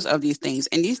 Take notice of these things.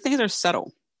 And these things are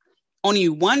subtle. Only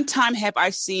one time have I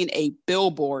seen a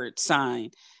billboard sign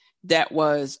that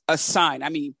was a sign. I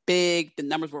mean, big. The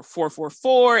numbers were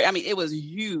 444. I mean, it was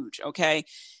huge. Okay.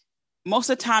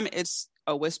 Most of the time it's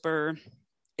a whisper.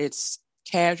 It's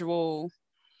casual.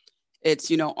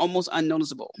 It's, almost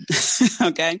unnoticeable.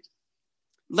 Okay.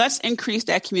 Let's increase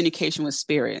that communication with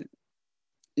spirit.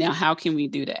 Now, how can we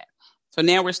do that? So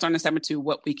now we're starting to step into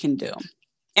what we can do.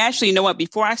 Actually, you know what?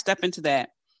 Before I step into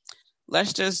that,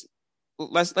 let's just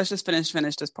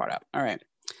finish this part up. All right.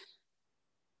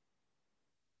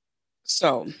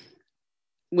 So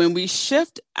when we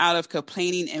shift out of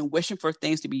complaining and wishing for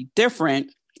things to be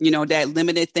different, that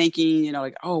limited thinking,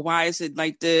 like, oh, why is it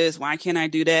like this? Why can't I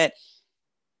do that?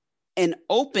 And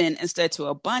open instead to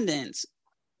abundance,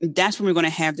 that's when we're going to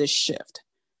have this shift.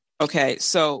 Okay.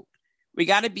 So we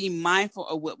got to be mindful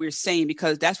of what we're saying,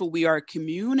 because that's what we are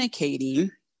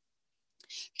communicating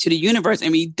to the universe.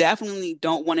 And we definitely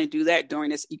don't want to do that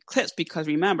during this eclipse, because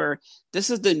remember, this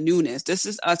is the newness. This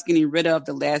is us getting rid of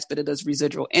the last bit of this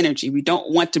residual energy. We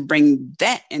don't want to bring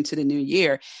that into the new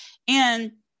year.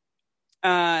 And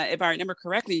if I remember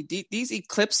correctly, these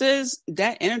eclipses,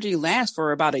 that energy lasts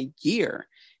for about a year.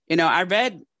 I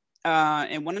read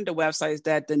in one of the websites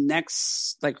that the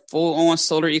next like full-on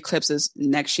solar eclipse is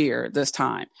next year, this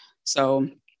time. So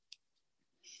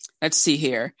let's see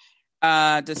here.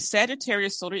 The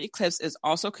Sagittarius solar eclipse is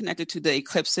also connected to the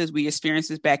eclipses we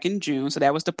experienced back in June. So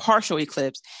that was the partial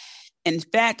eclipse. In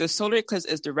fact, the solar eclipse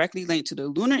is directly linked to the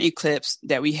lunar eclipse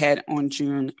that we had on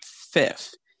June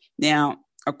 5th. Now,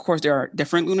 of course, there are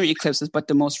different lunar eclipses, but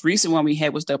the most recent one we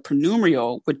had was the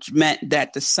penumbral, which meant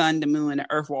that the sun, the moon, and the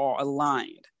earth were all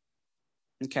aligned.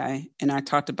 Okay. And I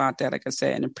talked about that, like I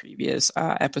said, in the previous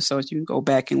episodes. You can go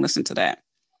back and listen to that.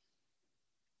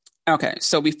 Okay.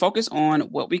 So we focus on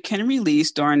what we can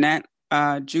release during that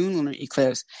June lunar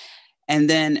eclipse. And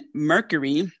then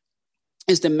Mercury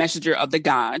is the messenger of the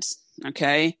gods.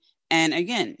 Okay. And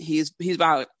again, he's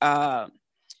about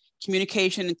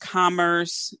communication and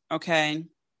commerce. Okay.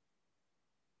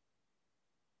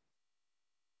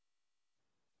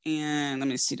 And let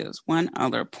me see, there's one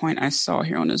other point I saw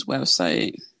here on this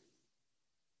website.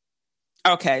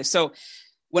 Okay. So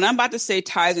what I'm about to say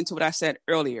ties into what I said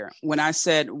earlier. When I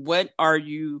said, what are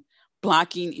you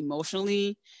blocking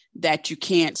emotionally that you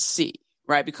can't see,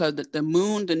 right? Because the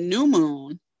moon, the new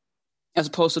moon, as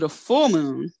opposed to the full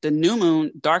moon, the new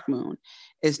moon, dark moon,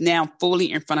 is now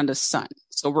fully in front of the sun.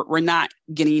 So we're not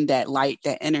getting that light,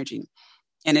 that energy.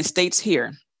 And it states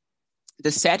here,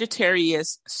 the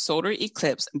Sagittarius solar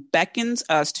eclipse beckons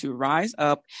us to rise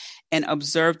up and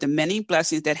observe the many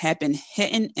blessings that have been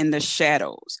hidden in the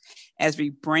shadows. As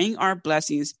we bring our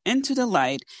blessings into the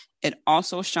light, it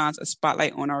also shines a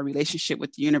spotlight on our relationship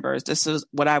with the universe. This is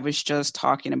what I was just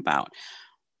talking about.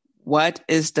 What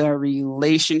is the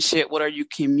relationship? What are you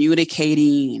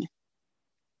communicating?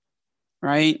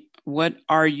 Right? What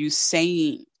are you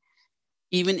saying?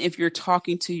 Even if you're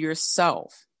talking to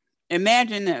yourself.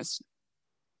 Imagine this.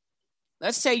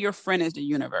 Let's say your friend is the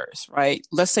universe, right?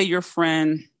 Let's say your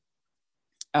friend,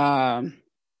 Jen,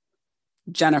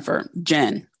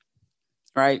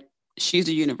 right? She's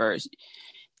the universe.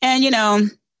 And,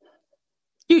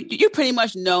 you pretty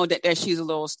much know that she's a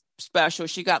little special.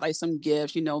 She got like some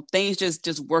gifts, things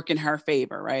just work in her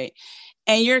favor, right?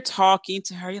 And you're talking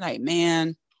to her. You're like,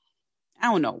 man, I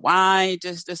don't know why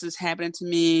this is happening to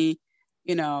me.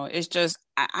 It's just,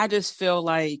 I just feel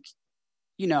like,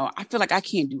 I feel like I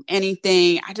can't do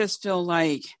anything. I just feel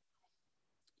like,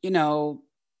 it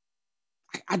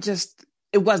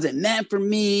wasn't meant for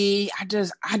me. I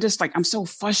just like, I'm so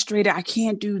frustrated. I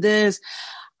can't do this.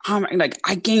 Like,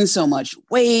 I gained so much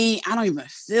weight. I don't even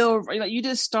feel right. Like, you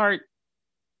just start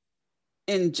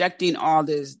injecting all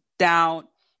this doubt,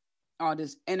 all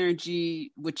this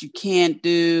energy, what you can't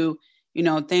do,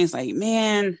 things like,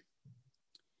 man,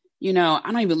 I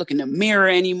don't even look in the mirror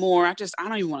anymore. I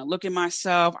don't even want to look at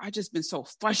myself. I just been so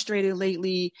frustrated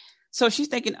lately. So she's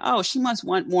thinking, oh, she must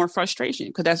want more frustration,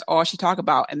 because that's all she talked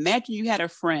about. Imagine you had a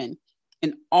friend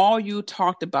and all you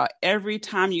talked about every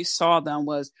time you saw them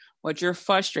was what you're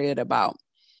frustrated about,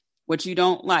 what you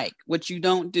don't like, what you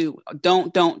don't do.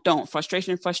 Don't.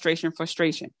 Frustration.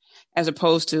 As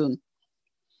opposed to,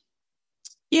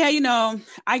 yeah,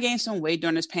 I gained some weight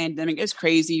during this pandemic. It's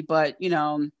crazy, but,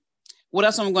 what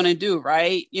else am I going to do,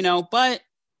 right? But,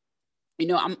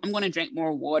 I'm going to drink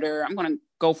more water. I'm going to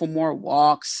go for more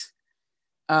walks.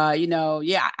 I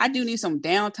do need some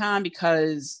downtime,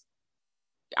 because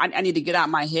I need to get out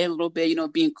my head a little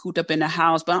bit, being cooped up in the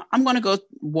house. But I'm going to go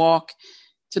walk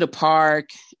to the park.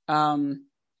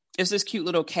 It's this cute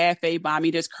little cafe by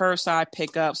me. There's curbside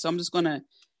pickup. So I'm just going to,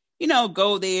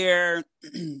 go there,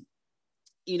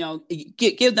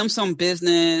 give them some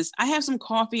business. I have some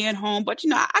coffee at home, but,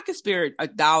 I could spare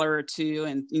 $1 or $2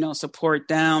 and, support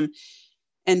them.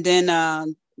 And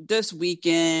then this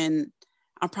weekend,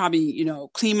 I'll probably,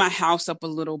 clean my house up a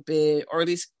little bit, or at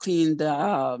least clean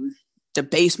the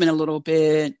basement a little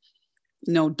bit,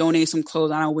 donate some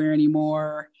clothes I don't wear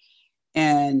anymore.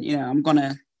 And, I'm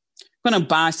gonna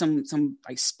buy some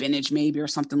like spinach maybe, or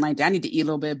something like that. I need to eat a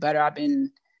little bit better. I've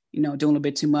been, doing a little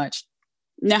bit too much.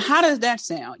 Now, how does that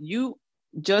sound? You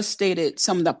just stated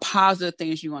some of the positive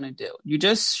things you want to do. You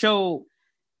just show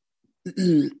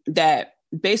that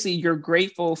basically you're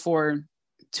grateful for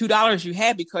 $2 you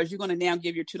had, because you're going to now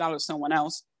give your $2 to someone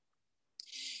else.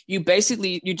 You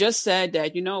just said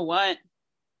that, you know what?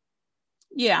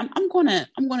 yeah, I'm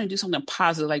gonna do something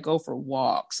positive, like go for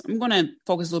walks. I'm gonna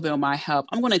focus a little bit on my health.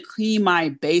 I'm gonna clean my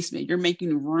basement. You're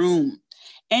making room,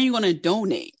 and you're gonna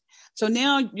donate. So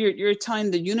now you're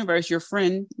telling the universe, your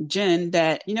friend Jen,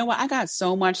 that you know what, I got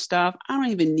so much stuff, I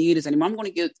don't even need this anymore. I'm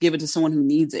gonna give it to someone who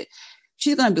needs it.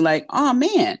 She's gonna be like, oh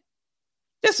man,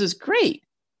 this is great.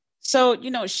 So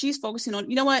she's focusing on,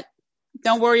 you know what,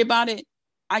 don't worry about it.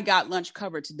 I got lunch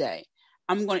covered today.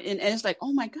 I'm going to, and it's like,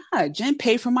 oh my God, Jen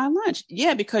paid for my lunch.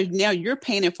 Yeah, because now you're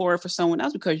paying it for someone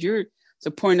else because you're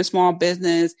supporting a small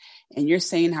business and you're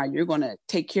saying how you're going to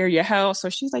take care of your health. So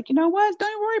she's like, you know what?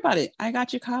 Don't worry about it. I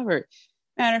got you covered.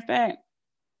 Matter of fact,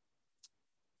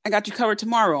 I got you covered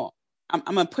tomorrow. I'm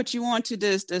going to put you on to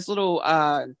this little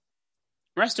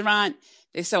restaurant.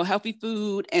 They sell healthy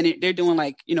food and they're doing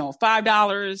like,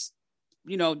 $5,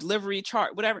 delivery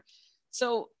chart, whatever.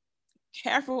 So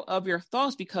careful of your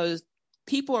thoughts because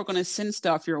people are going to send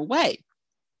stuff your way,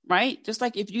 right? Just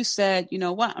like if you said, you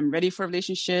know what, I'm ready for a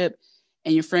relationship,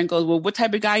 and your friend goes, well, what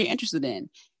type of guy are you interested in?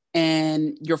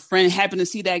 And your friend happened to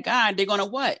see that guy, they're going to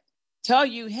what? Tell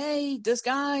you, hey, this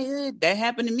guy, that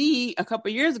happened to me a couple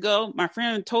of years ago. My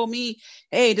friend told me,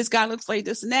 hey, this guy looks like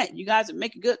this and that. You guys would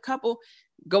make a good couple.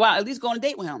 Go out, at least go on a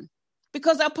date with him.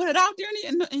 Because I put it out there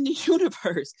in the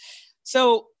universe.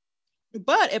 So,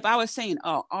 but if I was saying,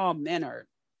 oh, all men are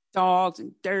dogs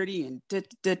and dirty and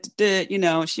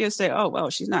she'll say, oh, well,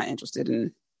 she's not interested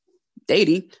in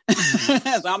dating. So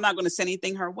I'm not going to send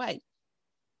anything her way.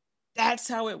 That's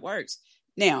how it works.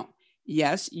 Now,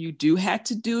 yes, you do have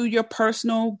to do your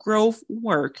personal growth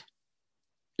work.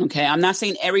 Okay. I'm not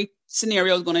saying every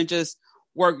scenario is going to just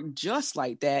work just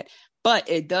like that, but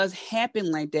it does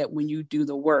happen like that when you do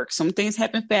the work. Some things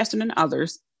happen faster than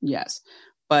others. Yes.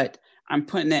 But I'm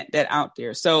putting that out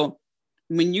there. So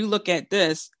when you look at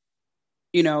this,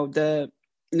 the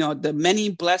many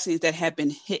blessings that have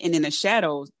been hidden in the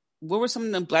shadows, what were some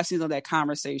of the blessings of that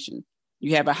conversation?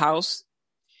 You have a house,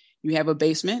 you have a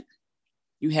basement,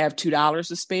 you have $2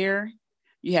 to spare,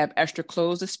 you have extra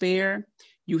clothes to spare,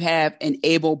 you have an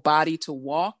able body to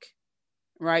walk,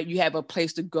 right? You have a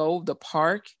place to go, the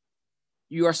park,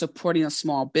 you are supporting a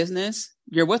small business,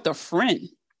 you're with a friend.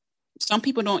 Some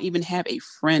people don't even have a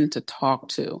friend to talk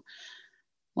to.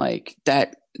 Like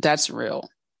that's real.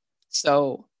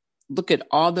 So look at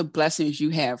all the blessings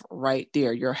you have right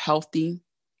there. You're healthy.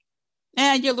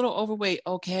 And you're a little overweight.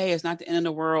 Okay, it's not the end of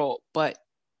the world, but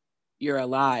you're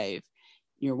alive.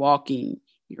 You're walking.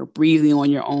 You're breathing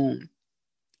on your own.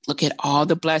 Look at all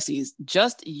the blessings.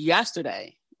 Just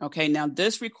yesterday. Okay, now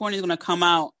this recording is going to come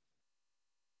out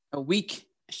a week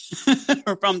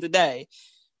from today.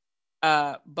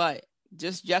 But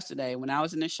just yesterday when I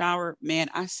was in the shower, man,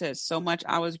 I said so much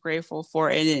I was grateful for.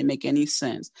 It didn't make any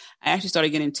sense. I actually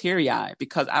started getting teary-eyed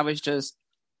because I was just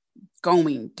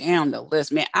going down the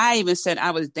list. Man, I even said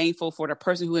I was thankful for the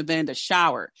person who invented the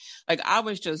shower. Like I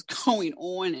was just going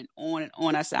on and on and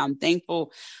on. I said, I'm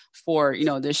thankful for,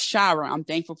 the shower. I'm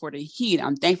thankful for the heat.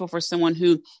 I'm thankful for someone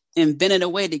who invented a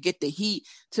way to get the heat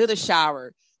to the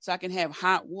shower so I can have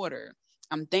hot water.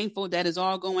 I'm thankful that it's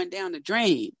all going down the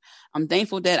drain. I'm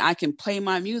thankful that I can play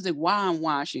my music while I'm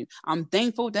washing. I'm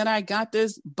thankful that I got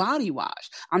this body wash.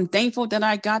 I'm thankful that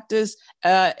I got this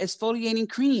exfoliating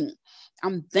cream.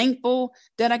 I'm thankful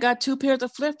that I got 2 pairs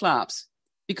of flip-flops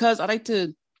because I like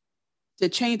to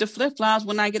change the flip-flops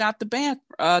when I get out the bath,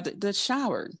 the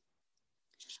shower.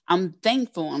 I'm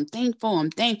thankful. I'm thankful.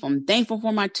 I'm thankful. I'm thankful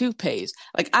for my toothpaste.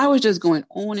 Like I was just going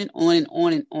on and on and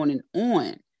on and on and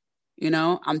on.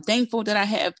 I'm thankful that I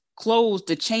have clothes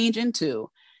to change into,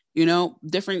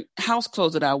 different house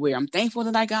clothes that I wear. I'm thankful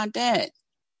that I got that.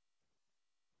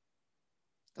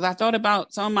 Because I thought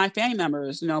about some of my family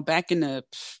members, back in the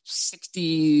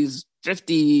 60s,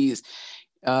 50s,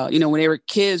 when they were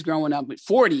kids growing up, with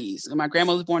 40s. My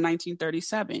grandmother was born in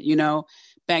 1937.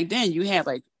 Back then you had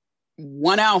like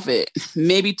one outfit,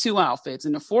 maybe 2 outfits.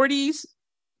 In the 40s,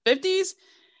 50s,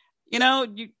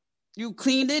 you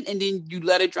cleaned it and then you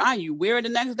let it dry. You wear it the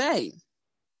next day.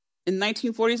 In the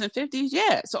 1940s and 50s,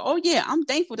 yeah. So, I'm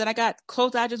thankful that I got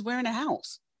clothes I just wear in the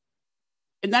house.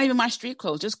 And not even my street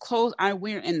clothes, just clothes I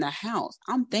wear in the house.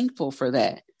 I'm thankful for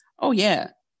that. Oh, yeah.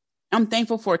 I'm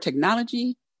thankful for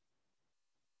technology.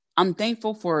 I'm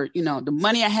thankful for, the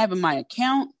money I have in my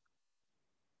account.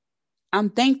 I'm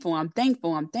thankful. I'm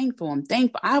thankful. I'm thankful. I'm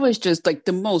thankful. I was just like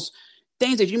the most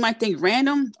things that you might think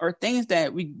random or things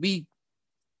that we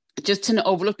just tend to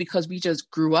overlook because we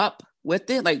just grew up with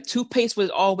it. Like toothpaste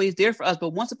was always there for us,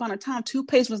 but once upon a time,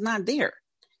 toothpaste was not there.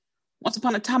 Once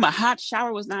upon a time, a hot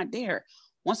shower was not there.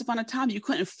 Once upon a time, you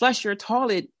couldn't flush your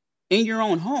toilet in your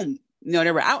own home.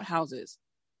 There were outhouses.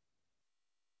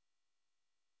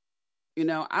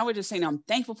 I would just say, I'm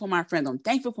thankful for my friends. I'm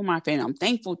thankful for my family. I'm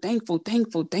thankful, thankful,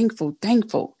 thankful, thankful,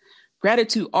 thankful.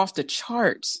 Gratitude off the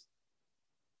charts.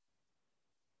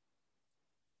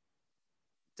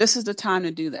 This is the time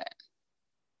to do that.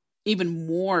 Even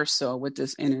more so with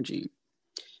this energy.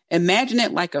 Imagine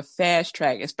it like a fast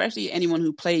track, especially anyone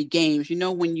who played games.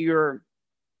 When you're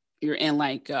in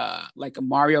like a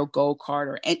Mario go-kart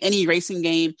or any racing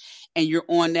game, and you're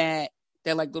on that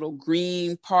like little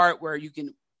green part where you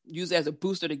can use it as a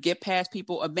booster to get past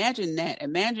people. Imagine that.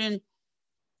 Imagine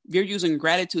you're using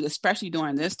gratitude, especially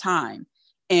during this time,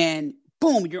 and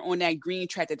boom, you're on that green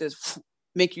track that just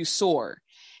make you soar.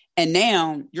 And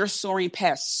now you're soaring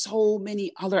past so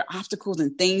many other obstacles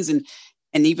and things and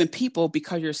even people,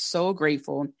 because you're so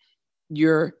grateful.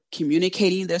 You're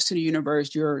communicating this to the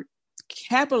universe. You're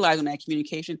capitalizing on that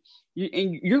communication,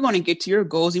 and you're going to get to your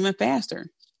goals even faster.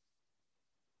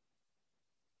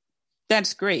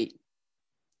 That's great.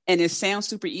 And it sounds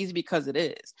super easy because it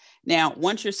is. Now,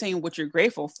 once you're saying what you're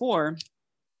grateful for,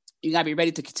 you got to be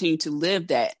ready to continue to live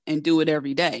that and do it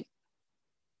every day.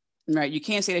 Right? You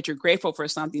can't say that you're grateful for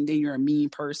something, then you're a mean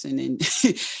person. And,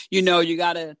 you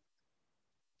got to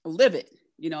live it.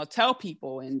 Tell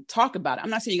people and talk about it. I'm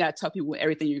not saying you got to tell people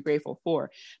everything you're grateful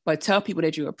for, but tell people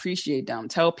that you appreciate them.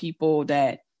 Tell people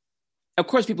that, of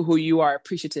course, people who you are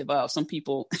appreciative of. Some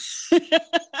people,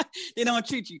 they don't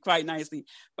treat you quite nicely,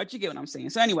 but you get what I'm saying.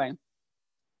 So anyway,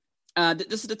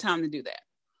 this is the time to do that.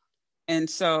 And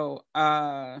so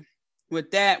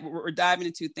with that, we're diving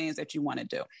into things that you want to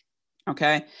do.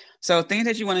 Okay. So things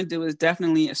that you want to do is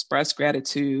definitely express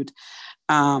gratitude.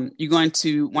 You're going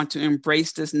to want to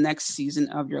embrace this next season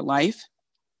of your life.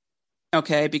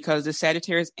 Okay, because the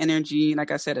Sagittarius energy,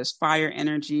 like I said, is fire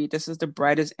energy. This is the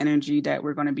brightest energy that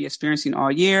we're going to be experiencing all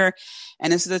year.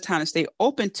 And this is the time to stay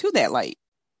open to that light.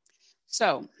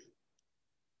 So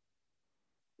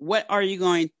what are you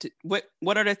going to,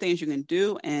 what are the things you can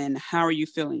do, and how are you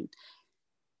feeling?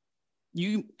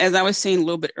 As I was saying a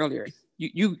little bit earlier,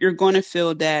 you're going to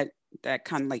feel that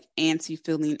kind of like antsy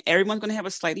feeling. Everyone's going to have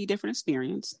a slightly different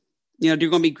experience. There are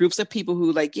going to be groups of people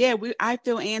who like, yeah, I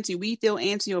feel antsy. We feel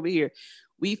antsy over here.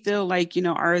 We feel like,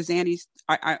 our anxiety,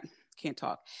 I can't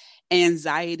talk.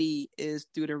 Anxiety is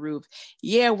through the roof.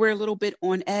 Yeah, we're a little bit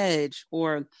on edge.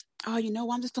 Or, oh,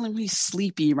 I'm just feeling really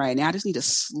sleepy right now. I just need to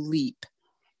sleep.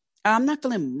 I'm not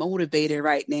feeling motivated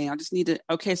right now. I just need to,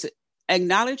 okay, so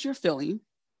acknowledge your feeling,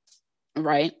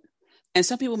 right? And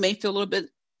some people may feel a little bit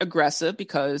aggressive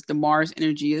because the Mars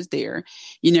energy is there.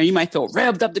 You might feel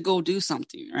revved up to go do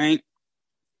something, right?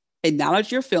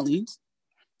 Acknowledge your feelings,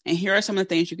 and here are some of the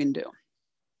things you can do.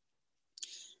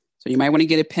 So you might want to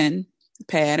get a pen,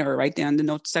 pad, or write down the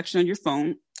notes section on your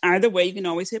phone. Either way, you can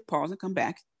always hit pause and come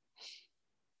back.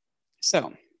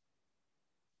 So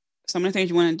some of the things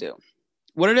you want to do.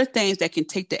 What are the things that can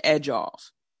take the edge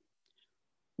off?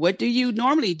 What do you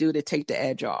normally do to take the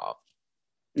edge off?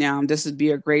 Now, this would be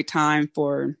a great time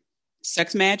for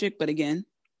sex magic, but again,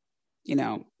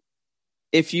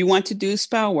 if you want to do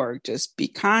spell work, just be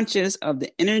conscious of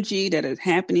the energy that is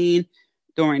happening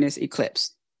during this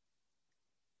eclipse.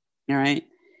 All right.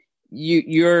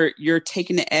 You're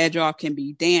taking the edge off can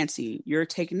be dancing. You're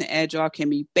taking the edge off can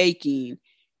be baking.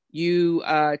 You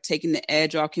taking the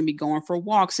edge off can be going for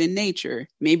walks in nature.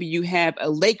 Maybe you have a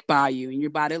lake by you and you're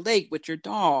by the lake with your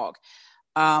dog.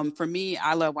 For me,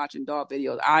 I love watching dog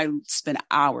videos. I spend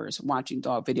hours watching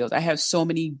dog videos. I have so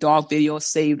many dog videos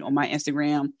saved on my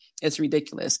Instagram. It's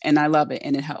ridiculous. And I love it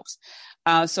and it helps.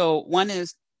 So one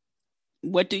is,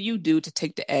 what do you do to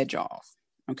take the edge off?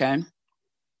 Okay.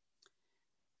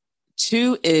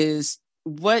 Two is,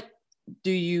 what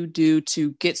do you do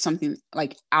to get something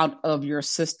like out of your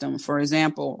system? For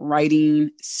example, writing,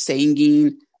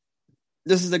 singing.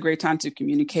 This is a great time to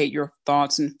communicate your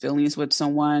thoughts and feelings with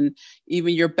someone,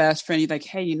 even your best friend. You're like,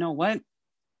 hey, you know what?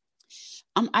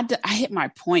 I hit my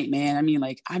point, man. I mean,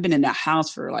 like, I've been in the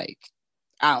house for like,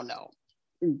 I don't know.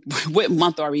 What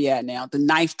month are we at now? The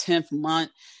 9th, 10th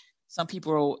month. Some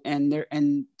people they're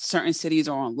in certain cities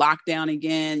are on lockdown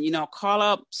again. Call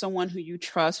up someone who you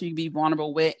trust, who you be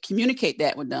vulnerable with. Communicate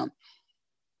that with them.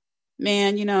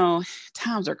 Man,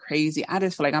 times are crazy. I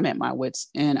just feel like I'm at my wits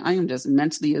and I am just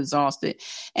mentally exhausted.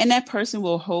 And that person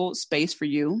will hold space for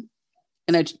you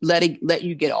and let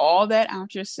you get all that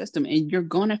out your system, and you're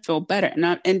going to feel better.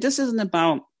 And this isn't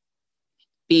about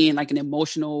being like an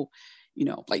emotional,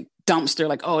 like dumpster,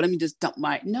 like, oh, let me just dump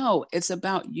no, it's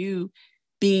about you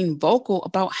being vocal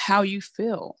about how you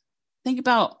feel. Think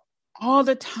about all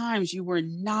the times you were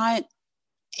not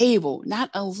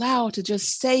allowed to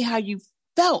just say how you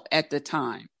felt at the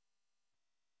time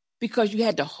because you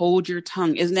had to hold your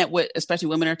tongue. Isn't that what especially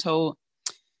women are told?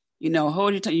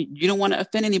 hold your tongue. You don't want to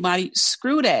offend anybody.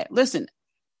 Screw that. Listen,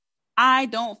 I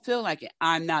don't feel like it.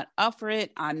 I'm not up for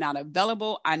it. I'm not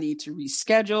available. I need to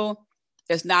reschedule.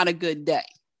 It's not a good day.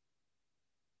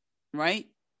 Right?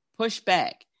 Push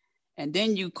back. And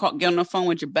then you get on the phone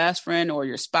with your best friend or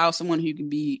your spouse, someone who you can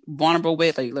be vulnerable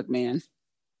with. Like, look, man,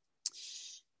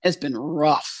 it's been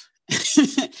rough.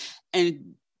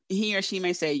 And he or she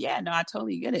may say, yeah, no, I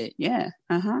totally get it. Yeah.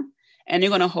 Uh-huh. And they're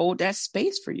going to hold that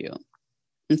space for you.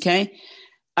 Okay.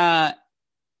 And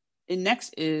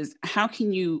next is, how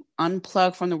can you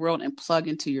unplug from the world and plug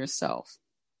into yourself?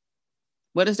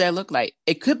 What does that look like?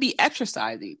 It could be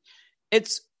exercising.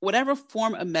 It's whatever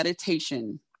form of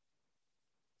meditation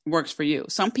works for you.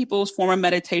 Some people's form of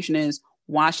meditation is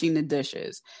washing the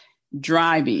dishes,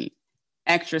 driving,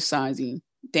 exercising,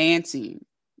 dancing.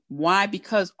 Why?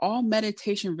 Because all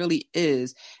meditation really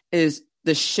is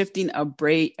the shifting of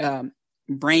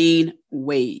brain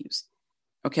waves.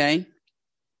 Okay?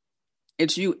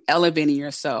 It's you elevating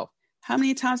yourself. How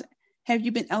many times have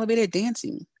you been elevated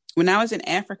dancing? When I was in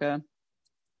Africa,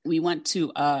 we went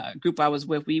to a group I was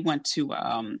with. We went to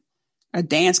a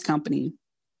dance company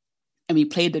and we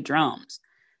played the drums.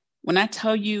 When I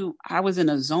tell you I was in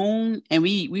a zone and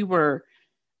we were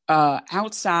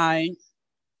outside,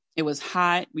 it was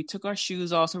hot. We took our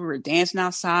shoes off, so we were dancing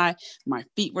outside. My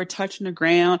feet were touching the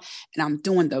ground and I'm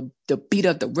doing the beat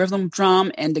of the rhythm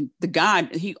drum. And the guy,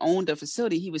 he owned the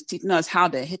facility. He was teaching us how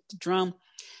to hit the drum,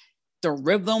 the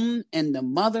rhythm in the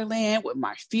motherland with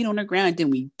my feet on the ground. And then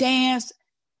we danced.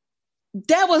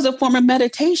 That was a form of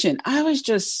meditation. I was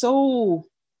just so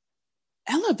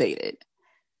elevated.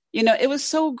 It was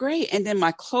so great. And then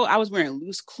my clothes, I was wearing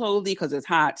loose clothing because it's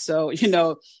hot. So,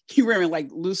 you're wearing like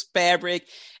loose fabric.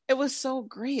 It was so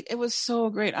great. It was so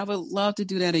great. I would love to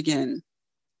do that again.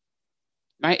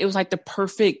 Right? It was like the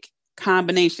perfect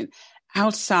combination.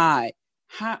 Outside,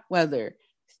 hot weather,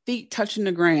 feet touching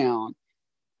the ground,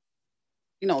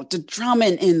 the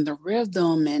drumming and the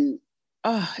rhythm. And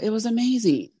it was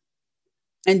amazing.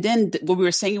 And then what we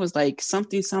were saying was like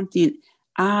something,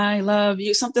 I love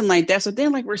you, something like that. So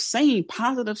then like we're saying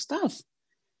positive stuff.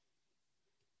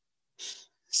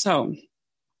 So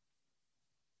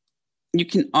you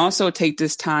can also take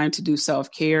this time to do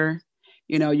self-care.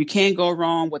 You can't go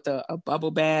wrong with a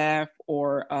bubble bath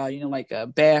or, like a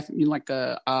bath, like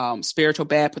a spiritual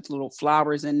bath, put the little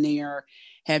flowers in there,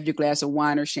 have your glass of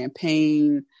wine or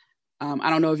champagne.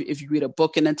 I don't know if you read a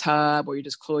book in the tub or you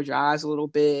just close your eyes a little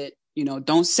bit.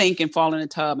 Don't sink and fall in the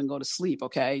tub and go to sleep.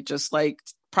 Okay. Just like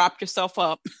prop yourself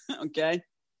up. Okay.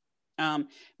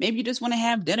 Maybe you just want to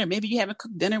have dinner. Maybe you haven't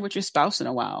cooked dinner with your spouse in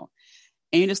a while.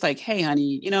 And you're just like, hey,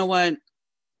 honey, you know what?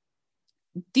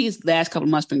 These last couple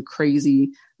of months been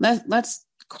crazy. Let's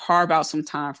carve out some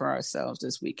time for ourselves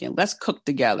this weekend. Let's cook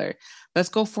together. Let's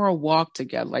go for a walk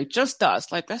together. Like just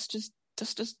us. Like let's just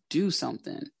do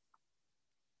something.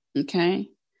 Okay.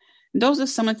 And those are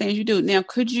some of the things you do. Now,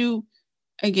 could you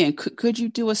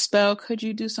do a spell? Could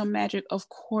you do some magic? Of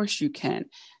course you can.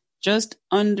 Just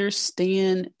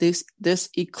understand this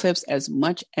eclipse as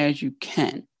much as you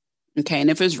can. Okay. And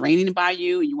if it's raining by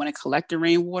you and you want to collect the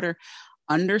rainwater,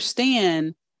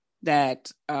 understand that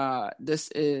this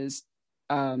is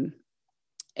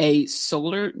a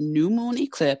solar new moon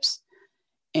eclipse.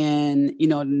 And,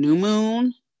 the new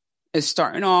moon is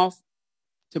starting off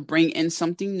to bring in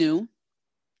something new.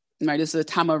 Right? This is a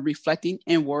time of reflecting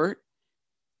inward.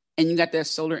 And you got that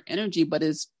solar energy, but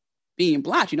it's being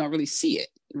blocked. You don't really see it,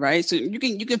 right? So you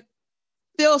can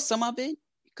feel some of it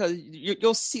because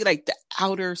you'll see like the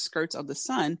outer skirts of the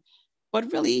sun,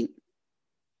 but really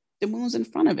the moon's in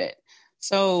front of it.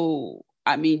 So,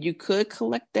 I mean, you could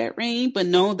collect that rain, but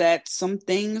know that some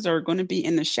things are going to be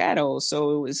in the shadows.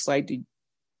 So it's like, do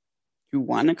you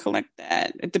want to collect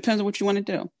that? It depends on what you want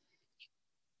to do.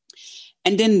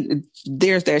 And then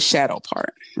there's that shadow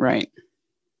part, right?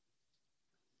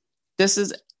 This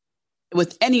is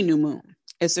with any new moon.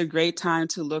 It's a great time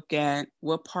to look at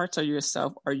what parts of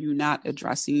yourself are you not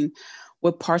addressing?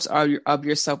 What parts of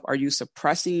yourself are you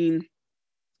suppressing?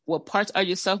 What parts of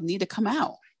yourself need to come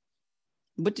out?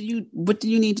 What do you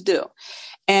need to do?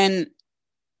 And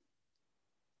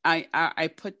I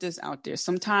put this out there.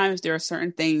 Sometimes there are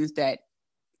certain things that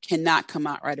cannot come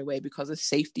out right away because of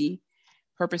safety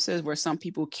purposes, where some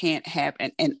people can't have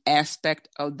an aspect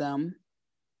of them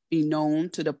be known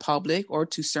to the public or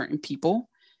to certain people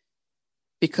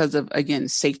because of, again,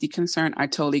 safety concern. I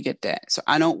totally get that. So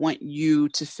I don't want you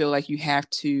to feel like you have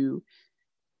to,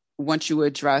 once you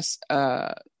address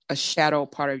a shadow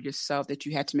part of yourself, that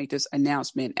you had to make this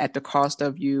announcement at the cost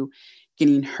of you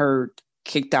getting hurt,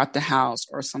 kicked out the house,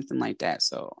 or something like that.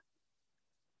 So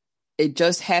it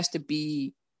just has to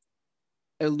be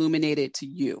illuminated to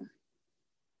you.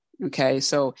 Okay,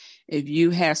 so if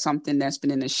you have something that's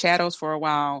been in the shadows for a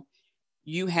while,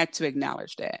 you have to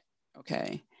acknowledge that.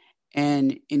 Okay,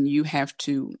 and you have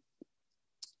to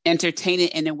entertain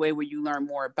it in a way where you learn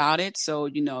more about it. So,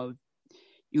 you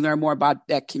learn more about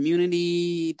that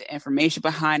community, the information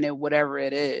behind it, whatever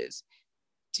it is,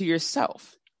 to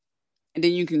yourself. And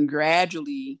then you can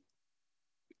gradually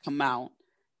come out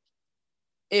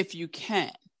if you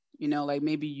can. Like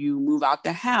maybe you move out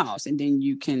the house and then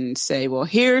you can say, well,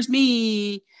 here's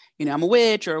me, I'm a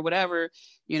witch or whatever,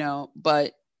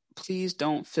 but please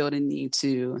don't feel the need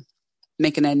to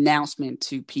make an announcement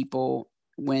to people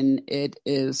when it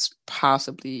is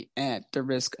possibly at the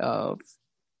risk of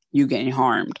you getting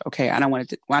harmed. Okay. I don't want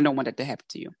that to happen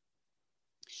to you.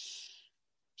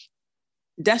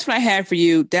 That's what I had for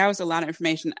you. That was a lot of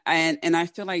information. And I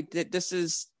feel like that this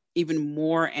is even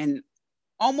more and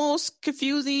almost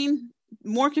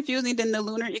more confusing than the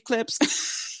lunar eclipse.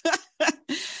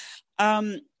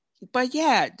 But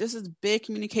yeah, this is big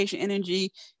communication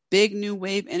energy, big new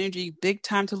wave energy, big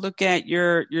time to look at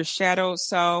your shadow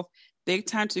self, big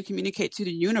time to communicate to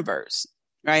the universe,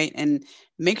 right? And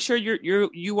make sure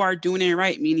you are doing it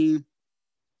right, meaning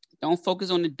don't focus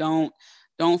on the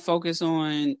don't focus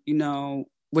on,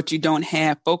 what you don't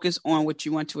have, focus on what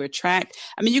you want to attract.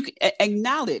 I mean, you can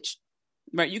acknowledge,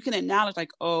 right? You can acknowledge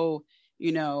like, oh,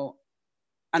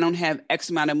 I don't have X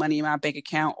amount of money in my bank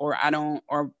account, or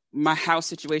my house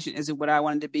situation isn't what I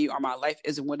wanted to be, or my life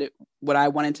isn't what I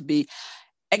wanted to be.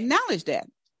 Acknowledge that.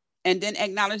 And then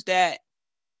acknowledge that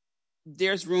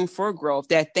there's room for growth,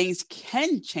 that things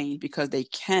can change because they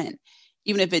can.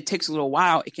 Even if it takes a little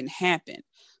while, it can happen.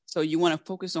 So you want to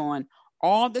focus on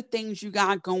all the things you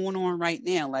got going on right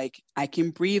now. Like, I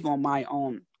can breathe on my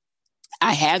own.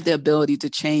 I have the ability to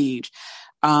change.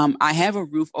 I have a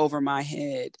roof over my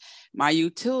head. My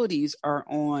utilities are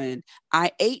on.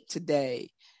 I ate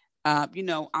today.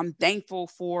 I'm thankful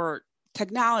for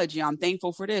technology. I'm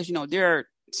thankful for this. There are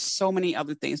so many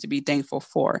other things to be thankful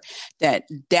for that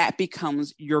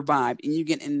becomes your vibe, and you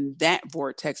get in that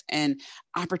vortex and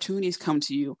opportunities come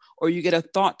to you, or you get a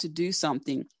thought to do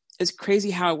something. It's crazy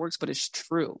how it works, but it's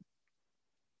true.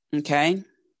 Okay.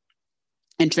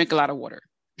 And drink a lot of water.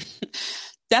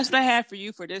 That's what I have for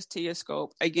you for this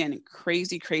telescope. Again,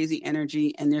 crazy, crazy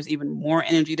energy. And there's even more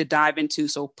energy to dive into.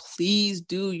 So please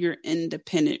do your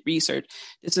independent research.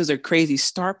 This is a crazy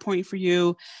start point for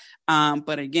you.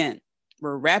 But again,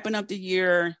 we're wrapping up the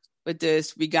year with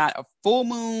this. We got a full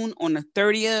moon on the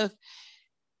 30th.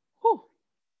 Whew.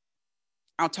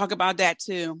 I'll talk about that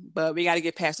too, but we got to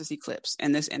get past this eclipse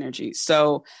and this energy.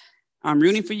 So I'm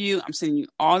rooting for you. I'm sending you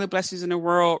all the blessings in the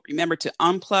world. Remember to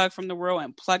unplug from the world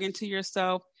and plug into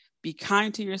yourself. Be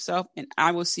kind to yourself, and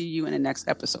I will see you in the next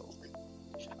episode.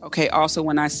 Okay, also,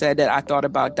 when I said that, I thought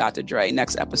about Dr. Dre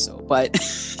next episode, but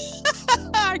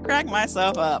I cracked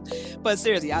myself up. But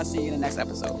seriously, I'll see you in the next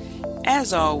episode.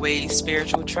 As always,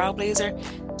 spiritual trailblazer,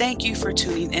 thank you for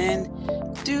tuning in.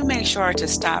 Do make sure to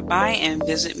stop by and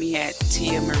visit me at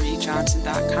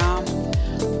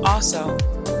tiamariejohnson.com. Also,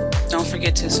 don't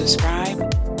forget to subscribe.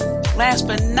 Last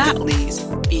but not least,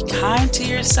 be kind to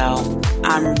yourself.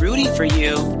 I'm rooting for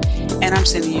you, and I'm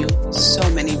sending you so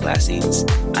many blessings.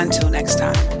 Until next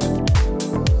time.